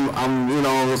 I'm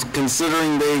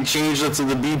considering they changed it to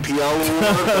the BPL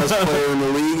award, best player in the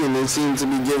league, and they seem to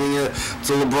be giving it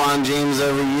to LeBron James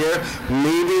every year.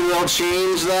 Maybe they'll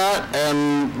change that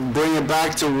and bring it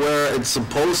back to where it's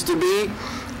supposed to be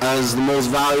as the most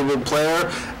valuable player.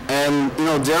 And,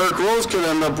 Derrick Rose could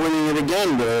end up winning it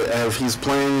again if he's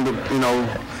playing,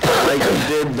 like he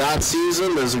did that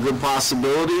season. There's a good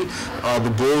possibility.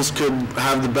 The Bulls could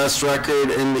have the best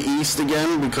record in the East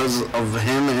again because of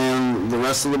him and the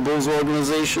rest of the Bulls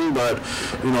organization. But,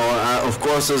 of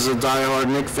course, as a diehard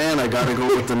Knicks fan, I got to go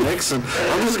with the Knicks. And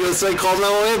I'm just going to say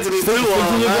Carmelo Anthony, too.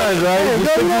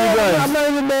 I'm not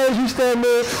even mad as you stand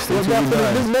there. This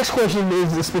next question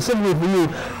is specifically for you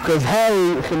because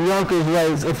Harry from Yonkers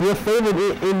writes, if your favorite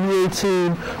NBA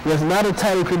team was not a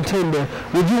title contender,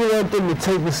 would you want them to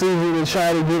take the season and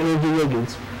try to get Andrew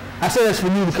Wiggins? I say that's for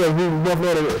you because we both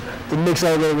know the Knicks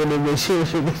are going to win the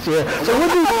championship this year. So what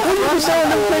you say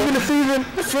them taking the season?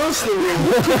 First of all,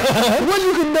 what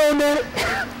you condone that?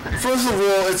 First of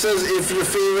all, it says if your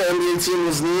favorite NBA team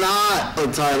was not a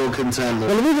title contender.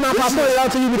 Well, the reason I pointed it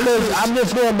out to you because I'm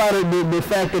just going by the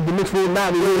fact that the Knicks will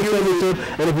not be winning the championship,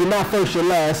 and if you're not first, you're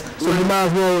last. So you might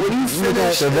as well. When you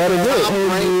finish the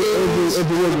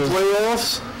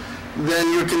playoffs,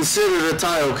 then you're considered a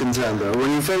title contender.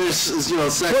 When you finish,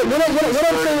 second. What I'm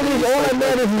saying is, all that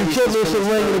matters is the championship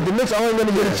ring. If the Knicks aren't going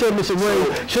to get a championship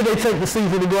ring, should they take the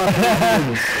season to go out for the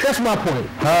season? That's my point.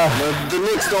 The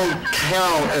Knicks don't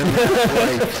count.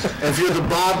 If you're the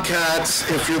Bobcats,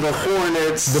 if you're the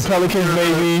Hornets, the Pelicans,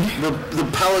 maybe the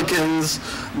Pelicans,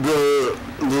 the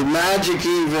Magic,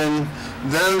 even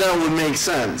then that would make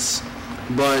sense.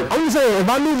 But I'm just saying, if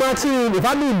I knew my team, if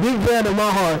I knew deep down in my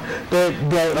heart that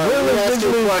let me ask you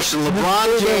a question.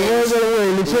 LeBron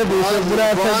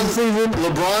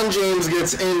James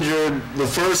gets injured the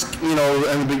first, in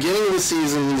the beginning of the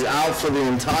season, he's out for the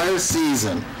entire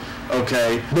season.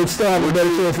 Okay. They'd still have a better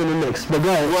chance in the Knicks, but go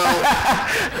ahead. Well,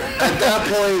 at that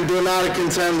point, they're not a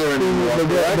contender anymore.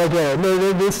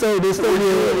 They still be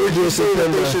Would you say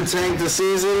that they should tank the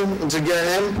season to get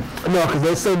him? No, because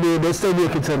they'd still be a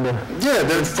contender. Yeah,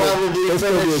 they'd probably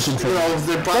finish.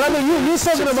 But I mean, you're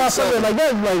talking about something like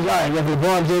that. Like, all right, if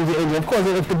LeBron James is injured, of course,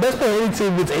 if the best player on any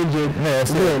team gets injured,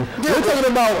 then we're talking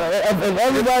about if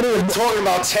everybody. We're talking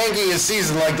about tanking a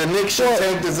season like the Knicks should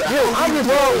tank this. Ideally,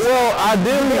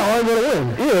 going to win.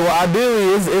 Yeah, well,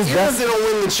 ideally, it's even if they don't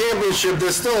win the championship,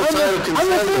 they're still a title contender.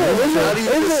 How do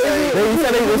you say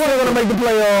they're still going to make the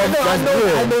playoffs?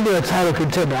 I know they're a title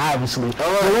contender, obviously.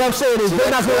 But what I'm saying is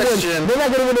they're not going to win. They're not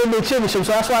going to win the championship.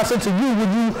 So that's why I said to you, would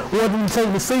you want them to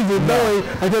take the season knowing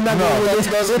that they're not going to win?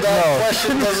 That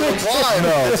question doesn't apply.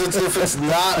 If it's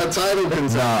not a title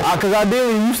contender. Because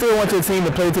ideally, you still want your team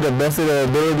to play to the best of their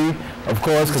ability. Of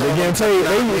course, because they getting paid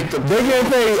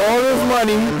all this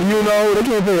money, they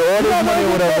can't pay all this money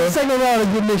or whatever. Second round of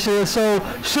getting this shit. So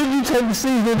should you take the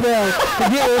season down to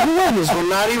get whoever? So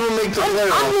not even make the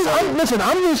playoffs. Listen,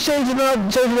 I'm just changing up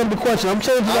the question. I'm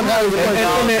changing up how the question.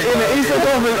 In the Eastern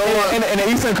Conference, in the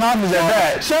Eastern Conference at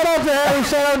that. Shout out to Harry.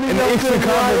 Shout out to in the Eastern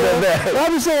Conference at that.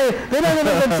 I'm just saying they're not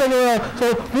gonna make the second round. So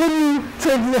would you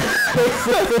take the?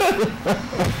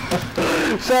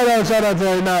 Shout out to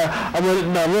Harry.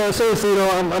 Nah, seriously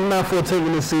though, I'm not for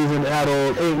taking this season at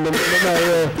all. Even if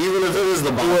it is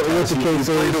the Bobcats, you play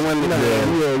to win the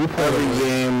game. Yeah, you play every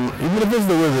game. Even if it's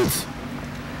the Wizards.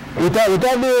 With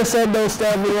that being said, though,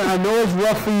 Stephanie, I know it's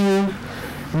rough for you.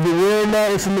 You're wearing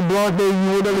that. It's in the block that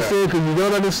you wouldn't understand because you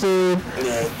don't understand.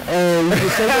 Yeah. And you can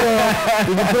take it off.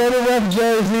 You can put on the ref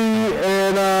jersey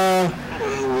and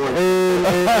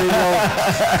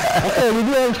okay, we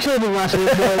do have children watching it,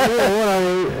 but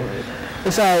whatever.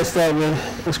 It's alright, Stab, man.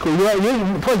 It's cool. Plus, you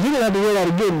didn't have to wear that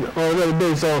again on another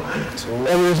day, so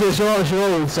I mean, it's your own,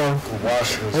 so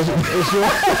it's your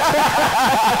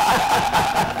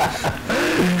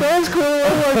that's cool.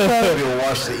 You'll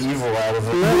wash the evil out of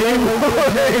it.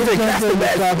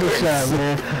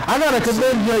 Man. I gotta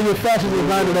commend you on your fashion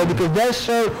designer though, because that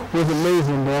shirt was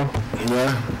amazing, bro.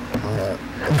 Yeah.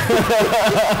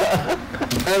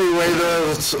 Anyway,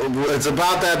 it's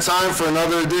about that time for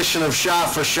another edition of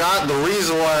Shot for Shot. The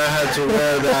reason why I had to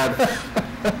wear that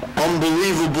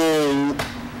unbelievable,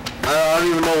 I don't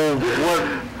even know what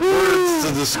words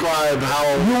to describe how...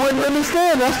 You wouldn't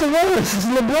understand. That's the words. It's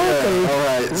LeBron thing. All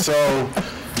right, so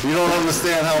you don't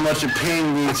understand how much it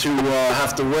pained me to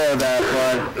have to wear that,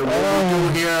 but what we do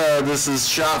here, this is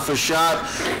Shot for Shot.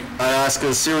 I ask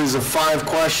a series of 5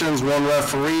 questions, 1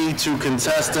 referee, 2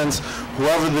 contestants.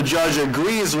 Whoever the judge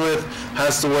agrees with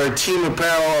has to wear team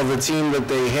apparel of a team that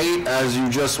they hate, as you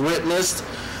just witnessed.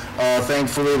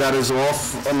 Thankfully, that is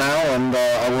off now, and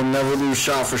I will never lose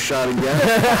Shot for Shot again.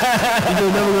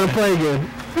 You're never going to play again.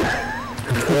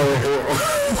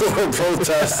 or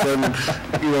protest and,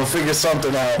 figure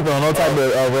something out. No type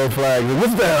of red flag.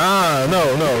 What's that? No.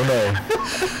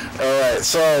 All right,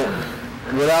 so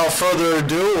without further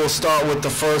ado, we'll start with the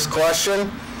first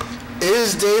question.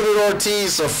 Is David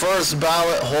Ortiz a first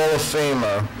ballot Hall of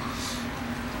Famer?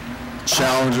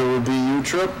 Challenger would be you,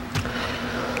 Trip.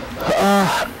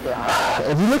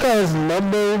 If you look at his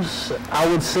numbers, I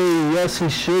would say yes, he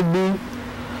should be,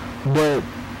 but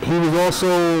he was also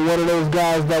one of those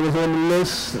guys that was on the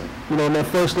list, in that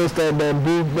first list that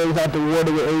blew things out the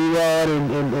water with A-Rod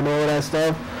and all that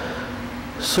stuff.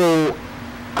 So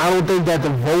I don't think that the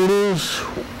voters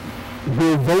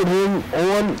will vote him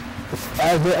on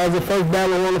as a first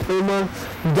ballot Hall of Famer.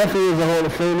 He definitely is a Hall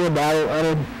of Famer, but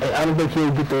I don't think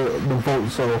he'll get the vote.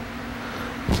 So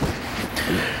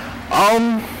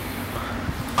I'm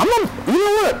not. You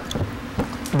know what?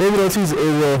 David Ortiz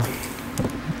is a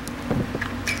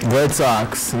Red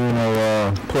Sox,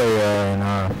 player,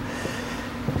 and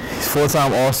he's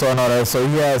 4-time All-Star and all that. So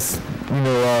he has,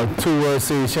 2 World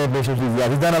Series championships.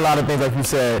 He's done a lot of things, like you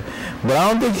said, but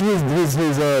I don't think his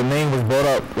name was brought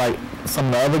up like some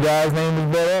of the other guys' name was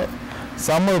brought up.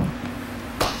 So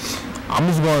I'm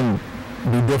just going to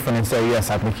be different and say yes.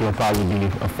 I think he'll probably be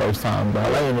a first-time.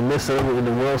 But in the midst of it in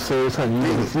the World Series, you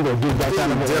get back out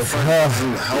of it. Different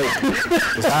doesn't help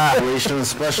the situation,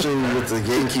 especially with the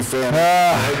Yankee fan.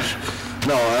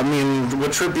 No, I mean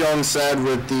what Trip Young said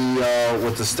with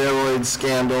the steroid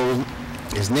scandal.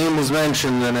 His name was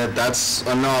mentioned in it. That's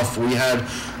enough. We had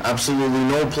absolutely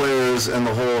no players in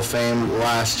the Hall of Fame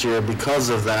last year because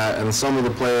of that, and some of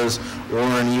the players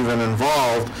weren't even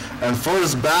involved. And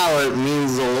first ballot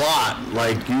means a lot.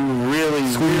 Like, you really,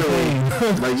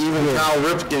 like, even Cal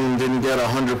Ripken didn't get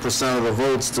 100% of the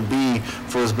votes to be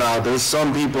first ballot. There's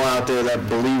some people out there that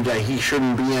believe that he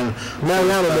shouldn't be in.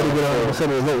 Mariano didn't get 100% of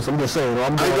the votes. I'm just saying. I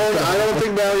don't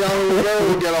think Mariano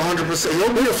will get 100%.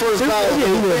 He'll be a first ballot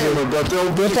Hall of Famer, but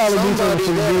there'll be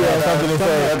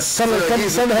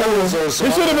somebody there.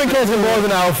 He should have been catching balls in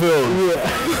the outfield.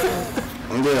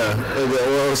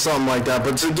 Yeah, or something like that.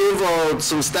 But to give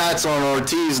some stats on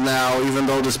Ortiz now, even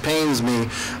though this pains me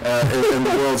in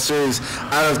the World Series,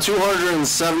 out of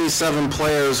 277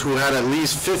 players who had at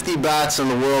least 50 bats in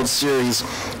the World Series,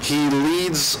 he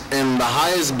leads in the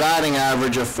highest batting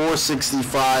average at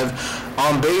 465,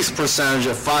 on base percentage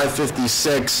at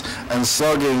 556, and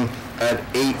slugging at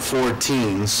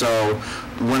 814. So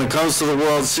when it comes to the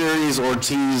World Series,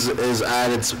 Ortiz is at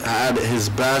his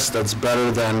best. That's better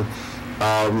than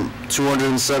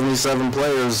 277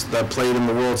 players that played in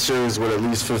the World Series with at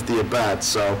least 50 at-bats.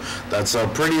 So that's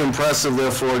pretty impressive there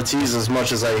for Ortiz, as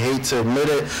much as I hate to admit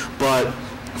it. But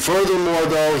Furthermore,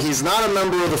 though, he's not a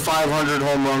member of the 500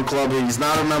 home run club. He's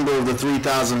not a member of the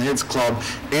 3,000 hits club,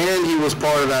 and he was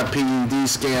part of that PED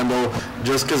scandal.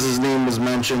 Just because his name was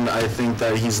mentioned, I think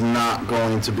that he's not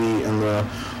going to be in the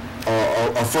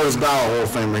a first ballot Hall of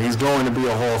Famer. He's going to be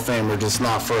a Hall of Famer, just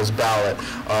not first ballot.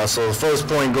 So the first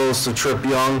point goes to Trip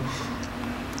Young.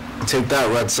 Take that,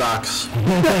 Red Sox.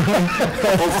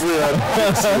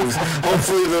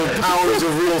 Hopefully the powers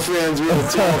of real fans will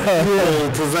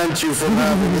prevent you from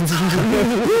having it.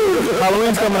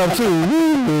 Halloween's coming up too.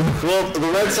 Well, the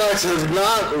Red Sox has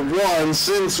not won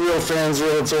since Real Fans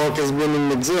Real Talk has been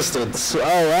in existence. All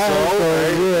right.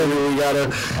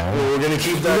 We're gonna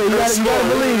keep that. You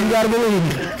gotta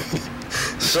believe.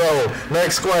 So,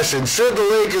 next question. Should the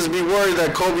Lakers be worried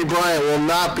that Kobe Bryant will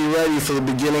not be ready for the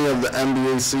beginning of the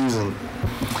NBA season?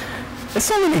 There's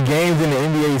so many games in the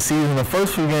NBA season. The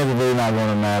first few games are really not going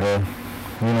to matter.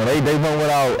 You know, they went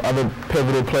without other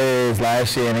pivotal players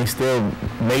last year, and they still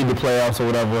made the playoffs or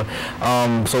whatever.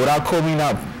 So without Kobe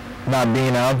not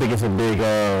being out, I don't think it's a big,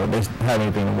 they have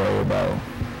anything to worry about.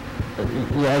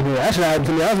 Yeah, I agree. Actually,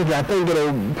 to be honest with you, I think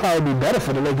it'll probably be better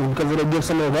for the Lakers because it'll give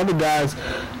some of the other guys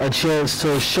a chance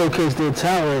to showcase their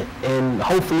talent, and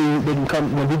hopefully they can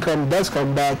come when he does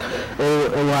come back,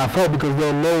 it will have hope because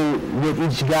they'll know what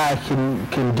each guy can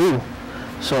do.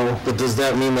 So, but does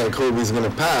that mean that Kobe's going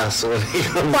to pass? Well,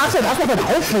 I said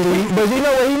hopefully, but you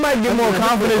know what? He might get more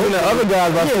confidence than the other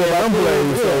guys by still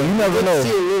playing. So you never know. See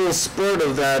a little spurt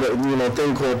of that,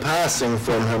 thing called passing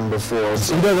from him before.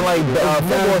 So. He doesn't like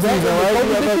football season,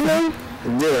 right?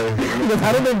 Yeah. Because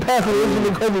I didn't pass in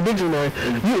the Kobe dictionary.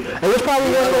 And it's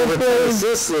probably one of those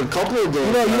things. A couple of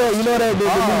games. You know that the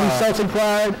movie Celtic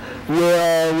Pride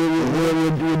where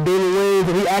David Wayne,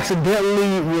 and he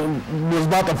accidentally was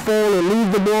about to fall and lose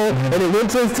the ball, and it went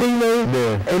to his teammate,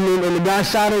 and the guy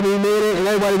shot it and he made it, and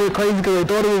everybody went crazy because they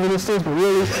thought it was an assist, but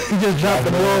really he just dropped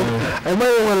the ball. And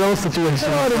maybe one of those situations.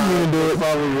 I didn't mean to do it.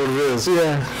 Probably what it is.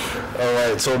 Yeah. All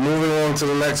right, so moving on to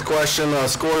the next question.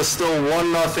 Score is still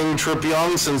 1-0 Trip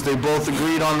Young. Since they both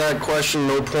agreed on that question,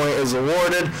 no point is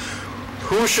awarded.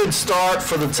 Who should start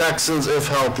for the Texans if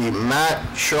healthy, Matt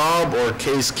Schaub or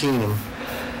Case Keenum?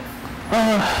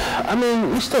 I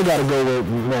mean, we still got to go with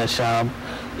Matt Schaub.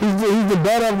 He's the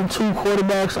better of the two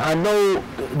quarterbacks. I know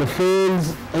the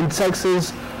fans in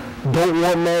Texas don't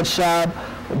want Matt Schaub,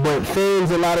 but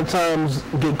fans a lot of times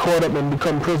get caught up and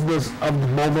become prisoners of the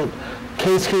moment.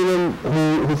 Case Keenum,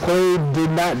 who played,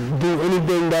 did not do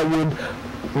anything that would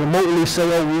remotely say,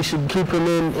 oh, we should keep him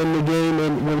in the game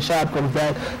and when Schaub comes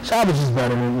back. Schaub is just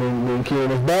better than Keenum.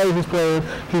 As bad as he's playing,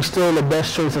 he's still the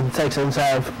best choice that the Texans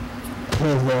have.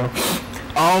 Hands down.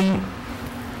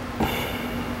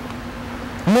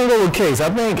 I'm gonna go with Case. I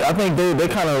think they're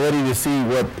kind of ready to see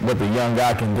what the young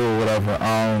guy can do or whatever.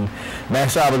 Matt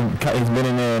Schaub has been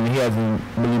in there and he hasn't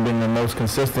really been the most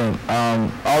consistent.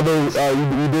 Although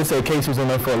you did say Case was in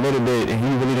there for a little bit and he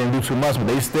really didn't do too much, but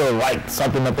they still liked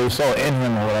something that they saw in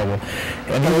him or whatever.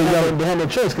 And they had no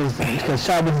choice because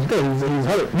Schaub was good. He's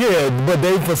hurt. Yeah, but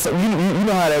you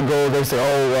know how that goes. They say,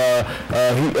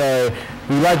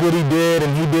 we like what he did,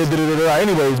 and he did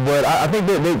anyways. But I think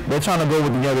they're trying to go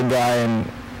with the other guy, and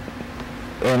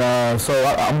so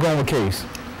I'm going with Case.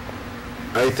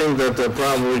 I think that they're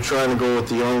probably trying to go with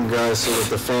the young guy so that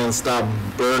the fans stop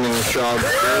burning Schaub's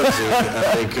jersey, and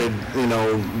they could,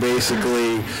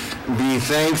 basically be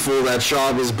thankful that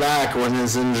Schaub is back when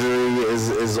his injury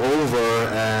is over.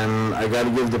 And I got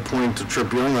to give the point to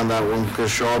Trip Young on that one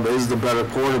because Schaub is the better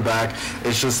quarterback.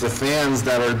 It's just the fans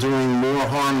that are doing more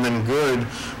harm than good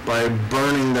by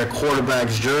burning their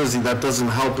quarterback's jersey. That doesn't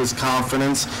help his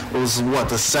confidence. It was,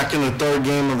 the second or third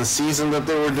game of the season that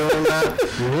they were doing that?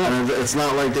 And it's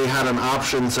not like they had an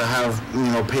option to have,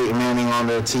 Peyton Manning on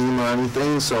their team or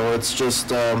anything, so it's just...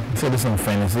 so there's some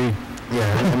fantasy.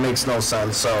 Yeah, it makes no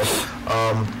sense. So,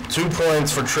 2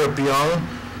 points for Trip Young.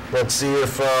 Let's see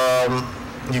if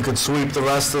you could sweep the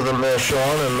rest of them there,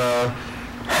 Sean,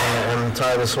 and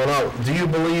tie this one up. Do you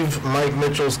believe Mike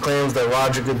Mitchell's claims that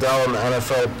Roger Goodell and the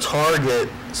NFL target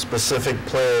specific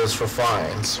players for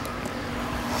fines?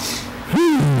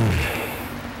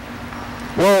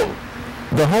 Well,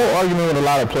 the whole argument with a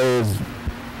lot of players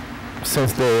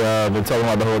since they've been talking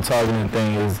about the whole targeting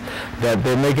thing is that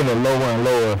they're making it lower and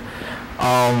lower.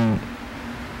 And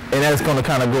that's going to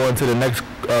kind of go into the next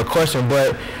question.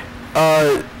 But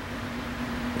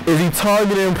is he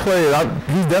targeting players?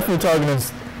 He's definitely targeting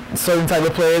certain type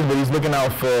of players, but he's looking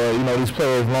out for these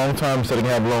players long term so they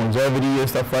can have longevity and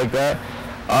stuff like that.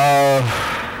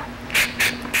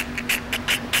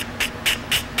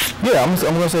 Yeah, I'm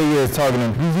gonna say he's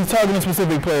targeting. He's targeting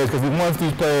specific players because he wants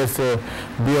these players to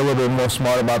be a little bit more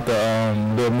smart about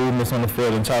their movements on the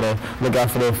field and try to look out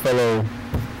for their fellow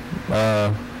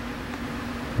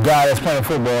guy that's playing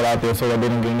football out there so that they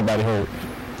don't get anybody hurt.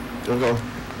 Okay.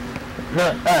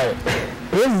 All right.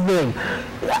 Here's the thing.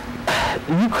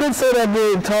 You could say that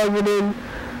they're targeting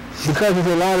because it's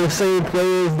a lot of the same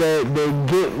players that they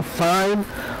get fined,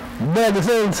 but at the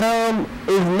same time,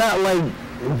 it's not like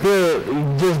they're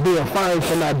just being fined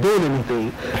for not doing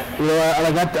anything. You know,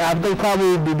 I think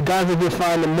probably the guys that get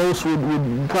fined the most would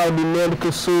probably be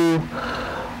Mandika Sue.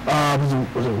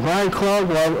 Was it Ryan Clark?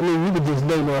 Well, I mean, you could just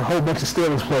name a whole bunch of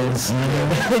Steelers players.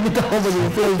 Get the whole bunch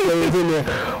of Steelers players in there.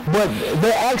 But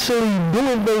they're actually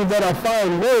doing things that are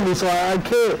fine worthy, so I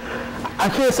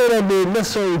can't say that they're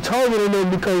necessarily targeting them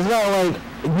because it's not like,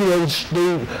 you know,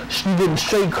 you getting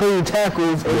straight clean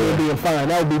tackles and they're being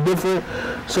fined. That would be different.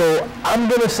 So I'm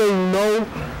going to say no,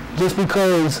 just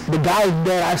because the guys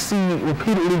that I see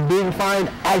repeatedly being fined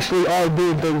actually are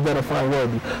doing things that are fine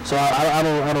worthy. So I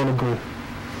don't agree.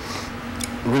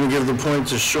 We're going to give the point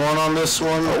to Sean on this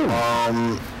one.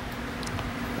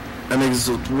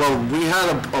 We had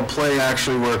a play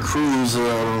actually where Cruz,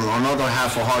 another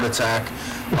half a heart attack,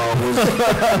 was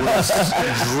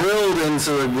drilled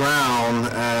into the ground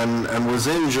and was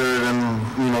injured, and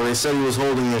they said he was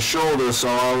holding his shoulder, so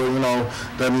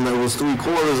then there was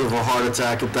 3/4 of a heart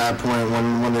attack at that point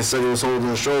when they said he was holding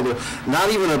his shoulder.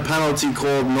 Not even a penalty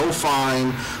called, no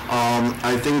fine.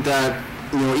 I think that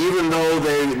even though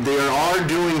they are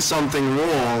doing something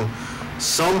wrong,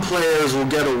 some players will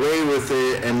get away with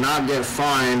it and not get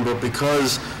fined, but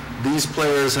because these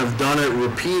players have done it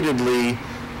repeatedly,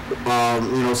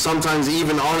 sometimes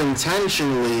even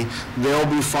unintentionally, they'll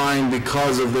be fined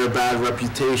because of their bad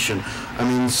reputation. I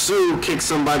mean, Sue kicked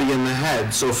somebody in the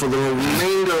head, so for the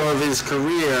remainder of his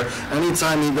career,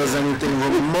 anytime he does anything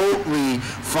remotely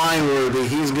fine-worthy,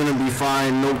 he's going to be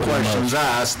fined, no questions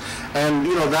asked. And,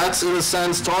 that's in a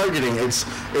sense targeting. Is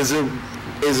it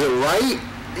right?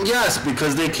 Yes,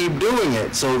 because they keep doing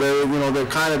it, so they're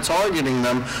kind of targeting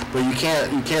them, but you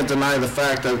can't deny the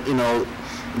fact that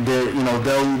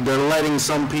they're letting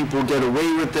some people get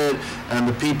away with it, and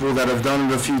the people that have done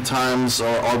it a few times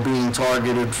are being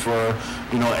targeted for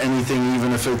anything,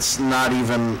 even if it's not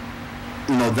even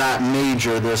that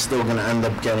major, they're still going to end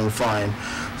up getting fined.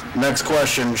 Next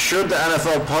question: should the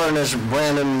NFL punish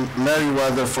Brandon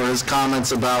Merriweather for his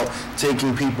comments about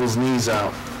taking people's knees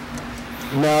out?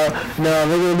 No, they're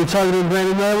going to be targeting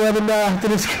Brandon Merriweather now after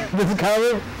this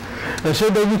comment? Or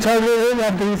should they be targeting him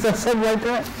after he said something like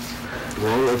that?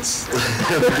 Well, let's. Do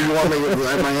you want me to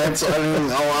my answer?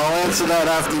 I'll answer that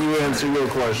after you answer your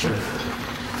question.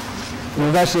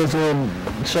 Well, that's just one.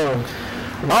 Sure.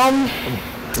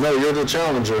 No, you're the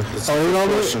challenger. That's you know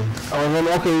me? question.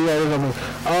 Okay, yeah, you know me.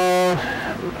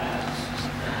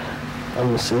 Let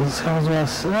me see. This comes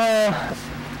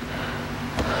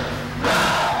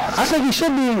I think he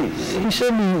should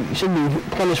be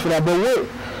punished for that. But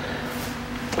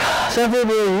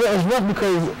it's rough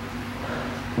because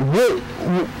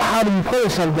how do you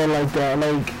punish something like that?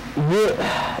 Like,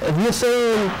 if you're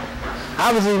saying,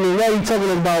 obviously, now you're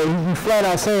talking about, you flat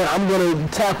out saying, I'm going to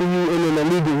tackle you in an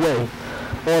illegal way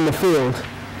on the field.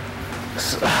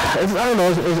 I don't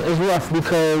know, it's rough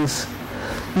because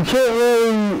you can't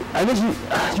really, I guess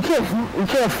you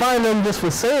can't fine them just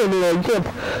for saying it. You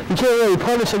can't really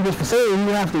punish him just for saying it.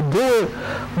 You have to do it,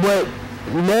 but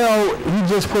now he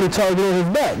just put a target on his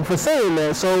back for saying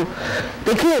that. So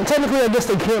they can't, technically, I guess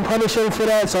they can't punish him for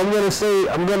that. So I'm gonna say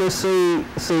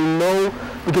no,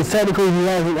 because technically he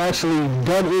hasn't actually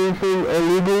done anything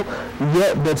illegal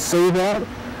yet, but say that.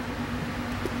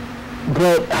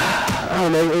 But I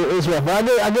don't know, it's rough. But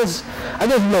I guess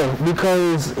no,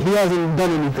 because he hasn't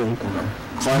done anything.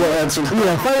 Final answer.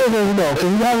 Yeah, final answer is no,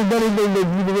 because he hasn't done anything that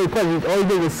you can really punish. All he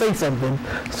did was say something.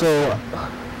 So.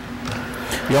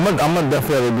 Yeah, I'm gonna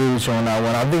definitely agree with you on that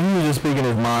one. I think he was just speaking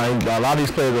his mind. A lot of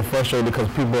these players are frustrated because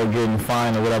people are getting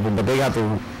fined or whatever, but they have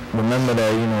to remember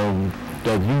that,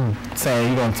 that you saying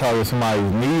you're gonna target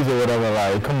somebody's knees or whatever.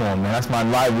 Like, come on, man, that's my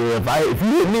livelihood. If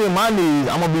you hit me in my knees,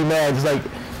 I'm gonna be mad, just like,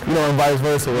 and vice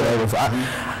versa or whatever.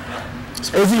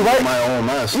 So is he right? My own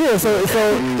mess. Yeah. So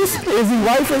is he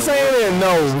right for saying it?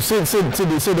 No. Should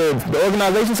the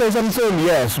organization say something to him?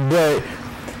 Yes, but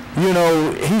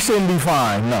he shouldn't be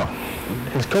fined. No.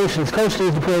 His coach needs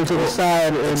to put him to the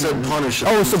side. It said punish him.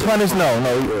 Oh, it's to punish? No.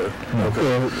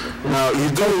 Okay. Now, you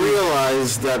do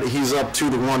realize that he's up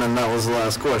 2-1, and that was the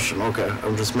last question. Okay,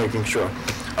 I'm just making sure.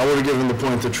 I would have given the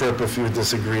point to Tripp if you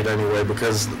disagreed anyway,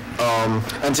 because,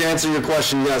 and to answer your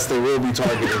question, yes, they will be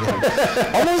targeting him.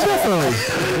 Oh, most definitely.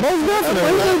 Most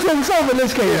definitely. He's going to himself in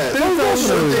this case.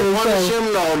 Should they punish him?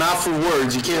 No, not for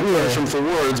words. You can't punish him for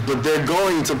words, but they're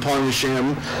going to punish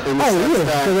him in the sense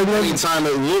that anytime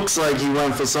it looks like he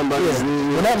went for somebody's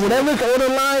knee. Whenever it's on the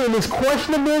line and it's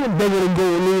questionable, they're going to go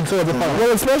and lead towards the fight. Well,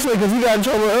 especially because he got in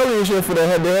trouble earlier shit for the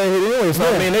head-to-head hit anyway. So,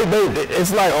 I mean, it's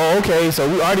like, oh, okay, so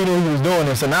we already knew he was doing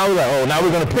this. So now we're like, oh, now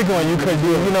we're going to pick on you because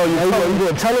you're going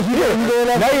to tell us you're doing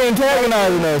that. Now you're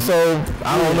antagonizing us, so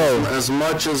I don't know. As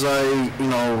much as I,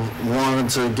 wanted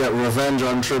to get revenge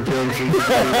on Tripp Young for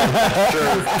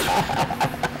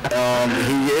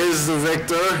he is the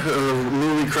victor,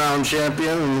 newly crowned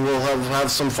champion, and we'll have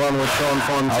some fun with Sean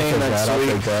Fontaine next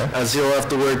week, as he'll have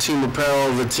to wear team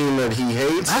apparel of the team that he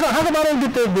hates. How come I don't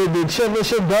get the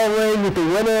championship bell ring with the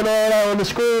winner and all that on the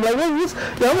screen? Like, I'm not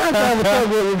trying to talk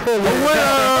with the winner.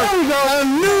 There we go. A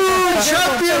new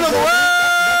champion of the world!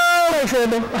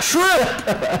 Tripp!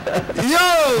 Yo!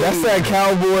 That's that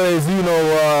Cowboys,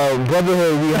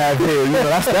 brotherhood we have here.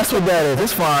 That's what that is.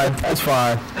 It's fine. It's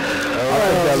fine.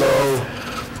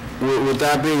 With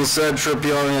that being said, Tripp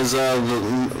Young is the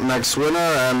next winner,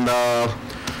 and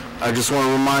I just want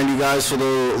to remind you guys, for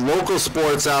the local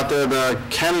sports out there, the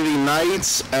Kennedy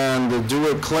Knights and the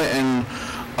DeWitt Clinton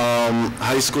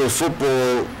high school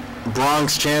football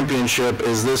Bronx Championship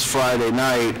is this Friday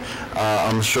night.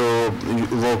 I'm sure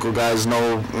local guys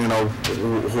know,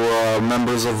 who are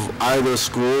members of either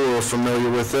school or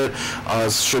familiar with it.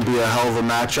 Should be a hell of a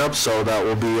matchup, so that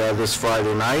will be this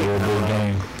Friday night. Good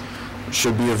game.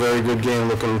 Should be a very good game.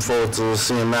 Looking forward to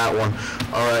seeing that one.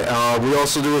 All right. We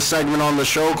also do a segment on the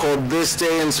show called This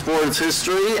Day in Sports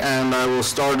History, and I will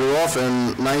start it off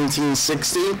in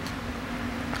 1960.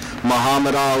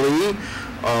 Muhammad Ali,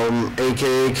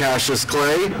 a.k.a. Cassius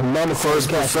Clay,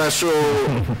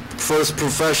 first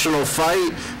professional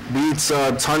fight, beats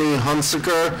Tony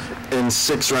Hunsaker in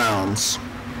 6 rounds.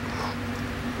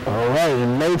 All right,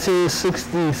 in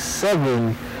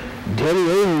 1967, Danny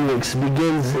Ainge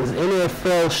begins his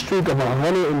NFL streak of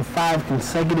 105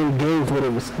 consecutive games with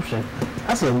a reception.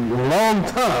 That's a long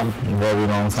time. Very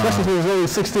long time. Especially since only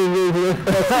 16 games.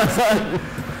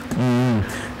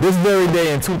 This very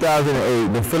day in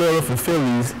 2008, the Philadelphia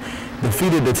Phillies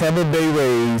defeated the Tampa Bay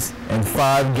Rays in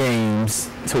 5 games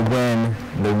to win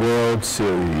the World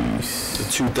Series. The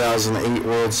 2008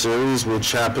 World Series,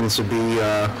 which happens to be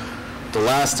the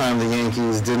last time the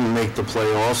Yankees didn't make the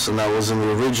playoffs, and that was in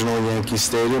the original Yankee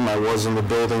Stadium. I was in the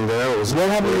building there. What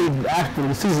happened after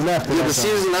the season after that? Yeah, the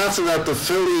season after that, the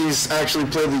Phillies actually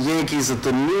played the Yankees at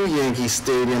the new Yankee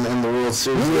Stadium in the World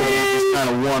Series. The Yankees kind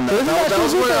of won that. That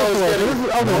was where I was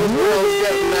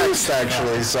getting next,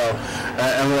 actually. So,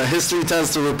 and history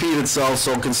tends to repeat itself.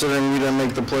 So, considering we didn't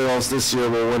make the playoffs this year,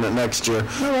 we'll win it next year.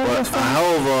 But a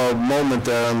hell of a moment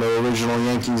there in the original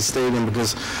Yankee Stadium,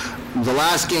 because the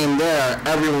last game there,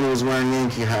 everyone was wearing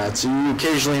Yankee hats. You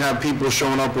occasionally have people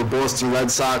showing up with Boston Red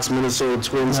Sox, Minnesota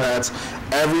Twins hats.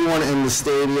 Everyone in the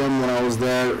stadium when I was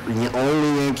there,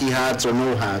 only Yankee hats or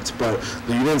no hats. But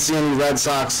you didn't see any Red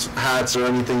Sox hats or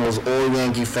anything. It was all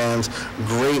Yankee fans.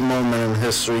 Great moment in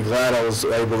history. Glad I was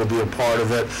able to be a part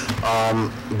of it.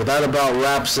 But that about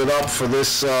wraps it up for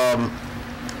this.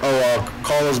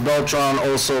 Carlos Beltran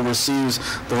also receives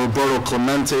the Roberto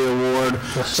Clemente Award.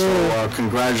 So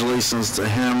congratulations to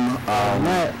him.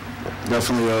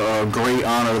 Definitely a great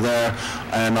honor there.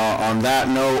 And on that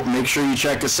note, make sure you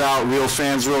check us out.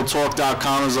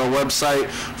 RealFansRealTalk.com is our website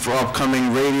for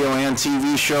upcoming radio and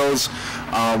TV shows.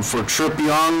 For Tripp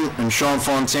Young and Sean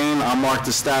Fontaine, I'm Mark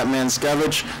the Statman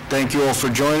Skevich. Thank you all for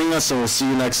joining us, and we'll see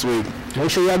you next week. Make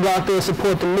sure y'all go out there and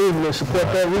support the movement,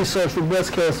 support that research for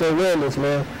breast cancer awareness,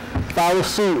 man. Follow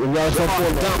suit and y'all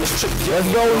support that.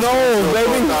 Let's go Knowles,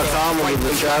 baby. .com will be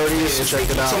the charities. Check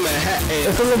it out.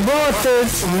 It's a LeBron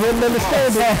test. You wouldn't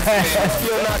understand it.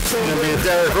 It's going to be a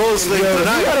Derrick Rose thing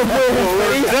tonight. You got to put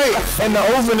his face in the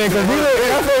opening, because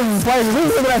that's what his prices. He's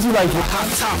looking at you like,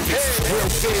 Hot topics,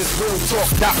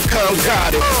 realfansrealtalk.com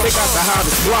got it. They got the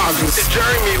hottest bloggers.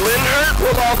 Jeremy Linhart.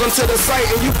 We'll log onto the site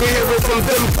and you can hear it from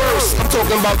them first. I'm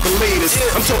talking about the latest.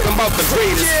 I'm talking about the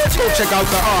greatest. Go check out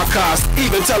the archives.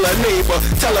 Even tell a neighbor.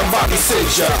 Tell them Bobby sent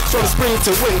ya. From spring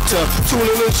to winter.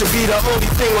 Tuning in should be the only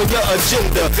thing on your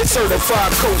agenda. Certified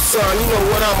co-son. You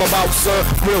know what I'm about, son.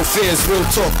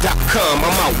 Realfansrealtalk.com.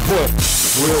 I'm out, boy.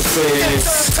 Real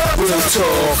fans, real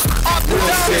talk.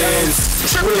 Real fans,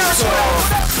 real talk.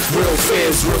 Real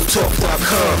fans,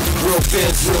 realtalk.com. Real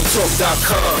fans,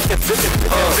 realtalk.com. Real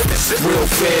fans, real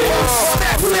talk.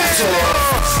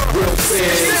 Real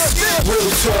fans, real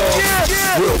talk.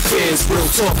 Real fans,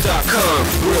 realtalk.com.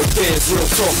 Real fans,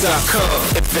 realtalk.com.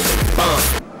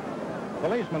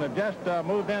 Policemen have just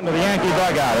moved into the Yankee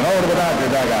dugout and over to the Dodger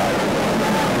dugout.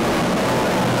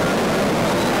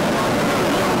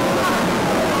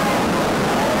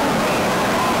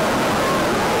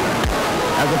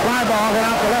 As the fly ball went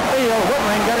out to left field,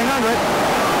 Whitling getting under it.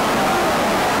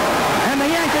 And the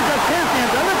Yankees are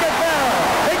champions. And look at Bell.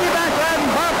 Piggyback riding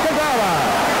Bob Cazala.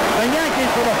 The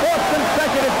Yankees for the fourth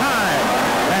consecutive time.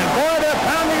 And boy, they're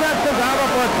pounding that Cazala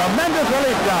for a tremendous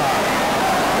relief job.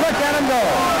 Look at him go.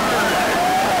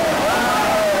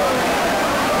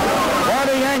 Boy,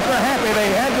 the Yanks are happy.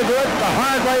 They had to do it the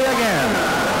hard way again.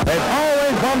 They've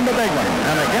always won the big one.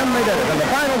 And again they did it. And the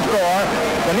final score,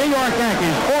 the New York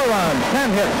Yankees, 4 runs,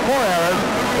 10 hits, 4 errors.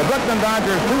 The Brooklyn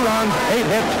Dodgers, 2 runs, 8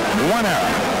 hits, 1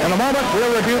 error. In a moment,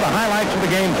 we'll review the highlights of the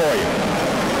game for you.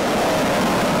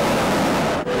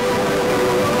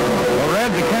 Well,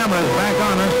 Red, the camera is back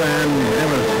on us, and it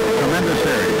was a tremendous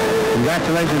series.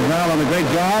 Congratulations, Mel, on a great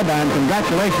job, and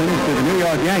congratulations to the New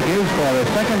York Yankees for the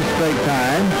second straight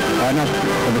time, not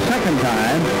for the second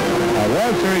time,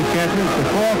 World Series champions, the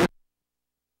fourth.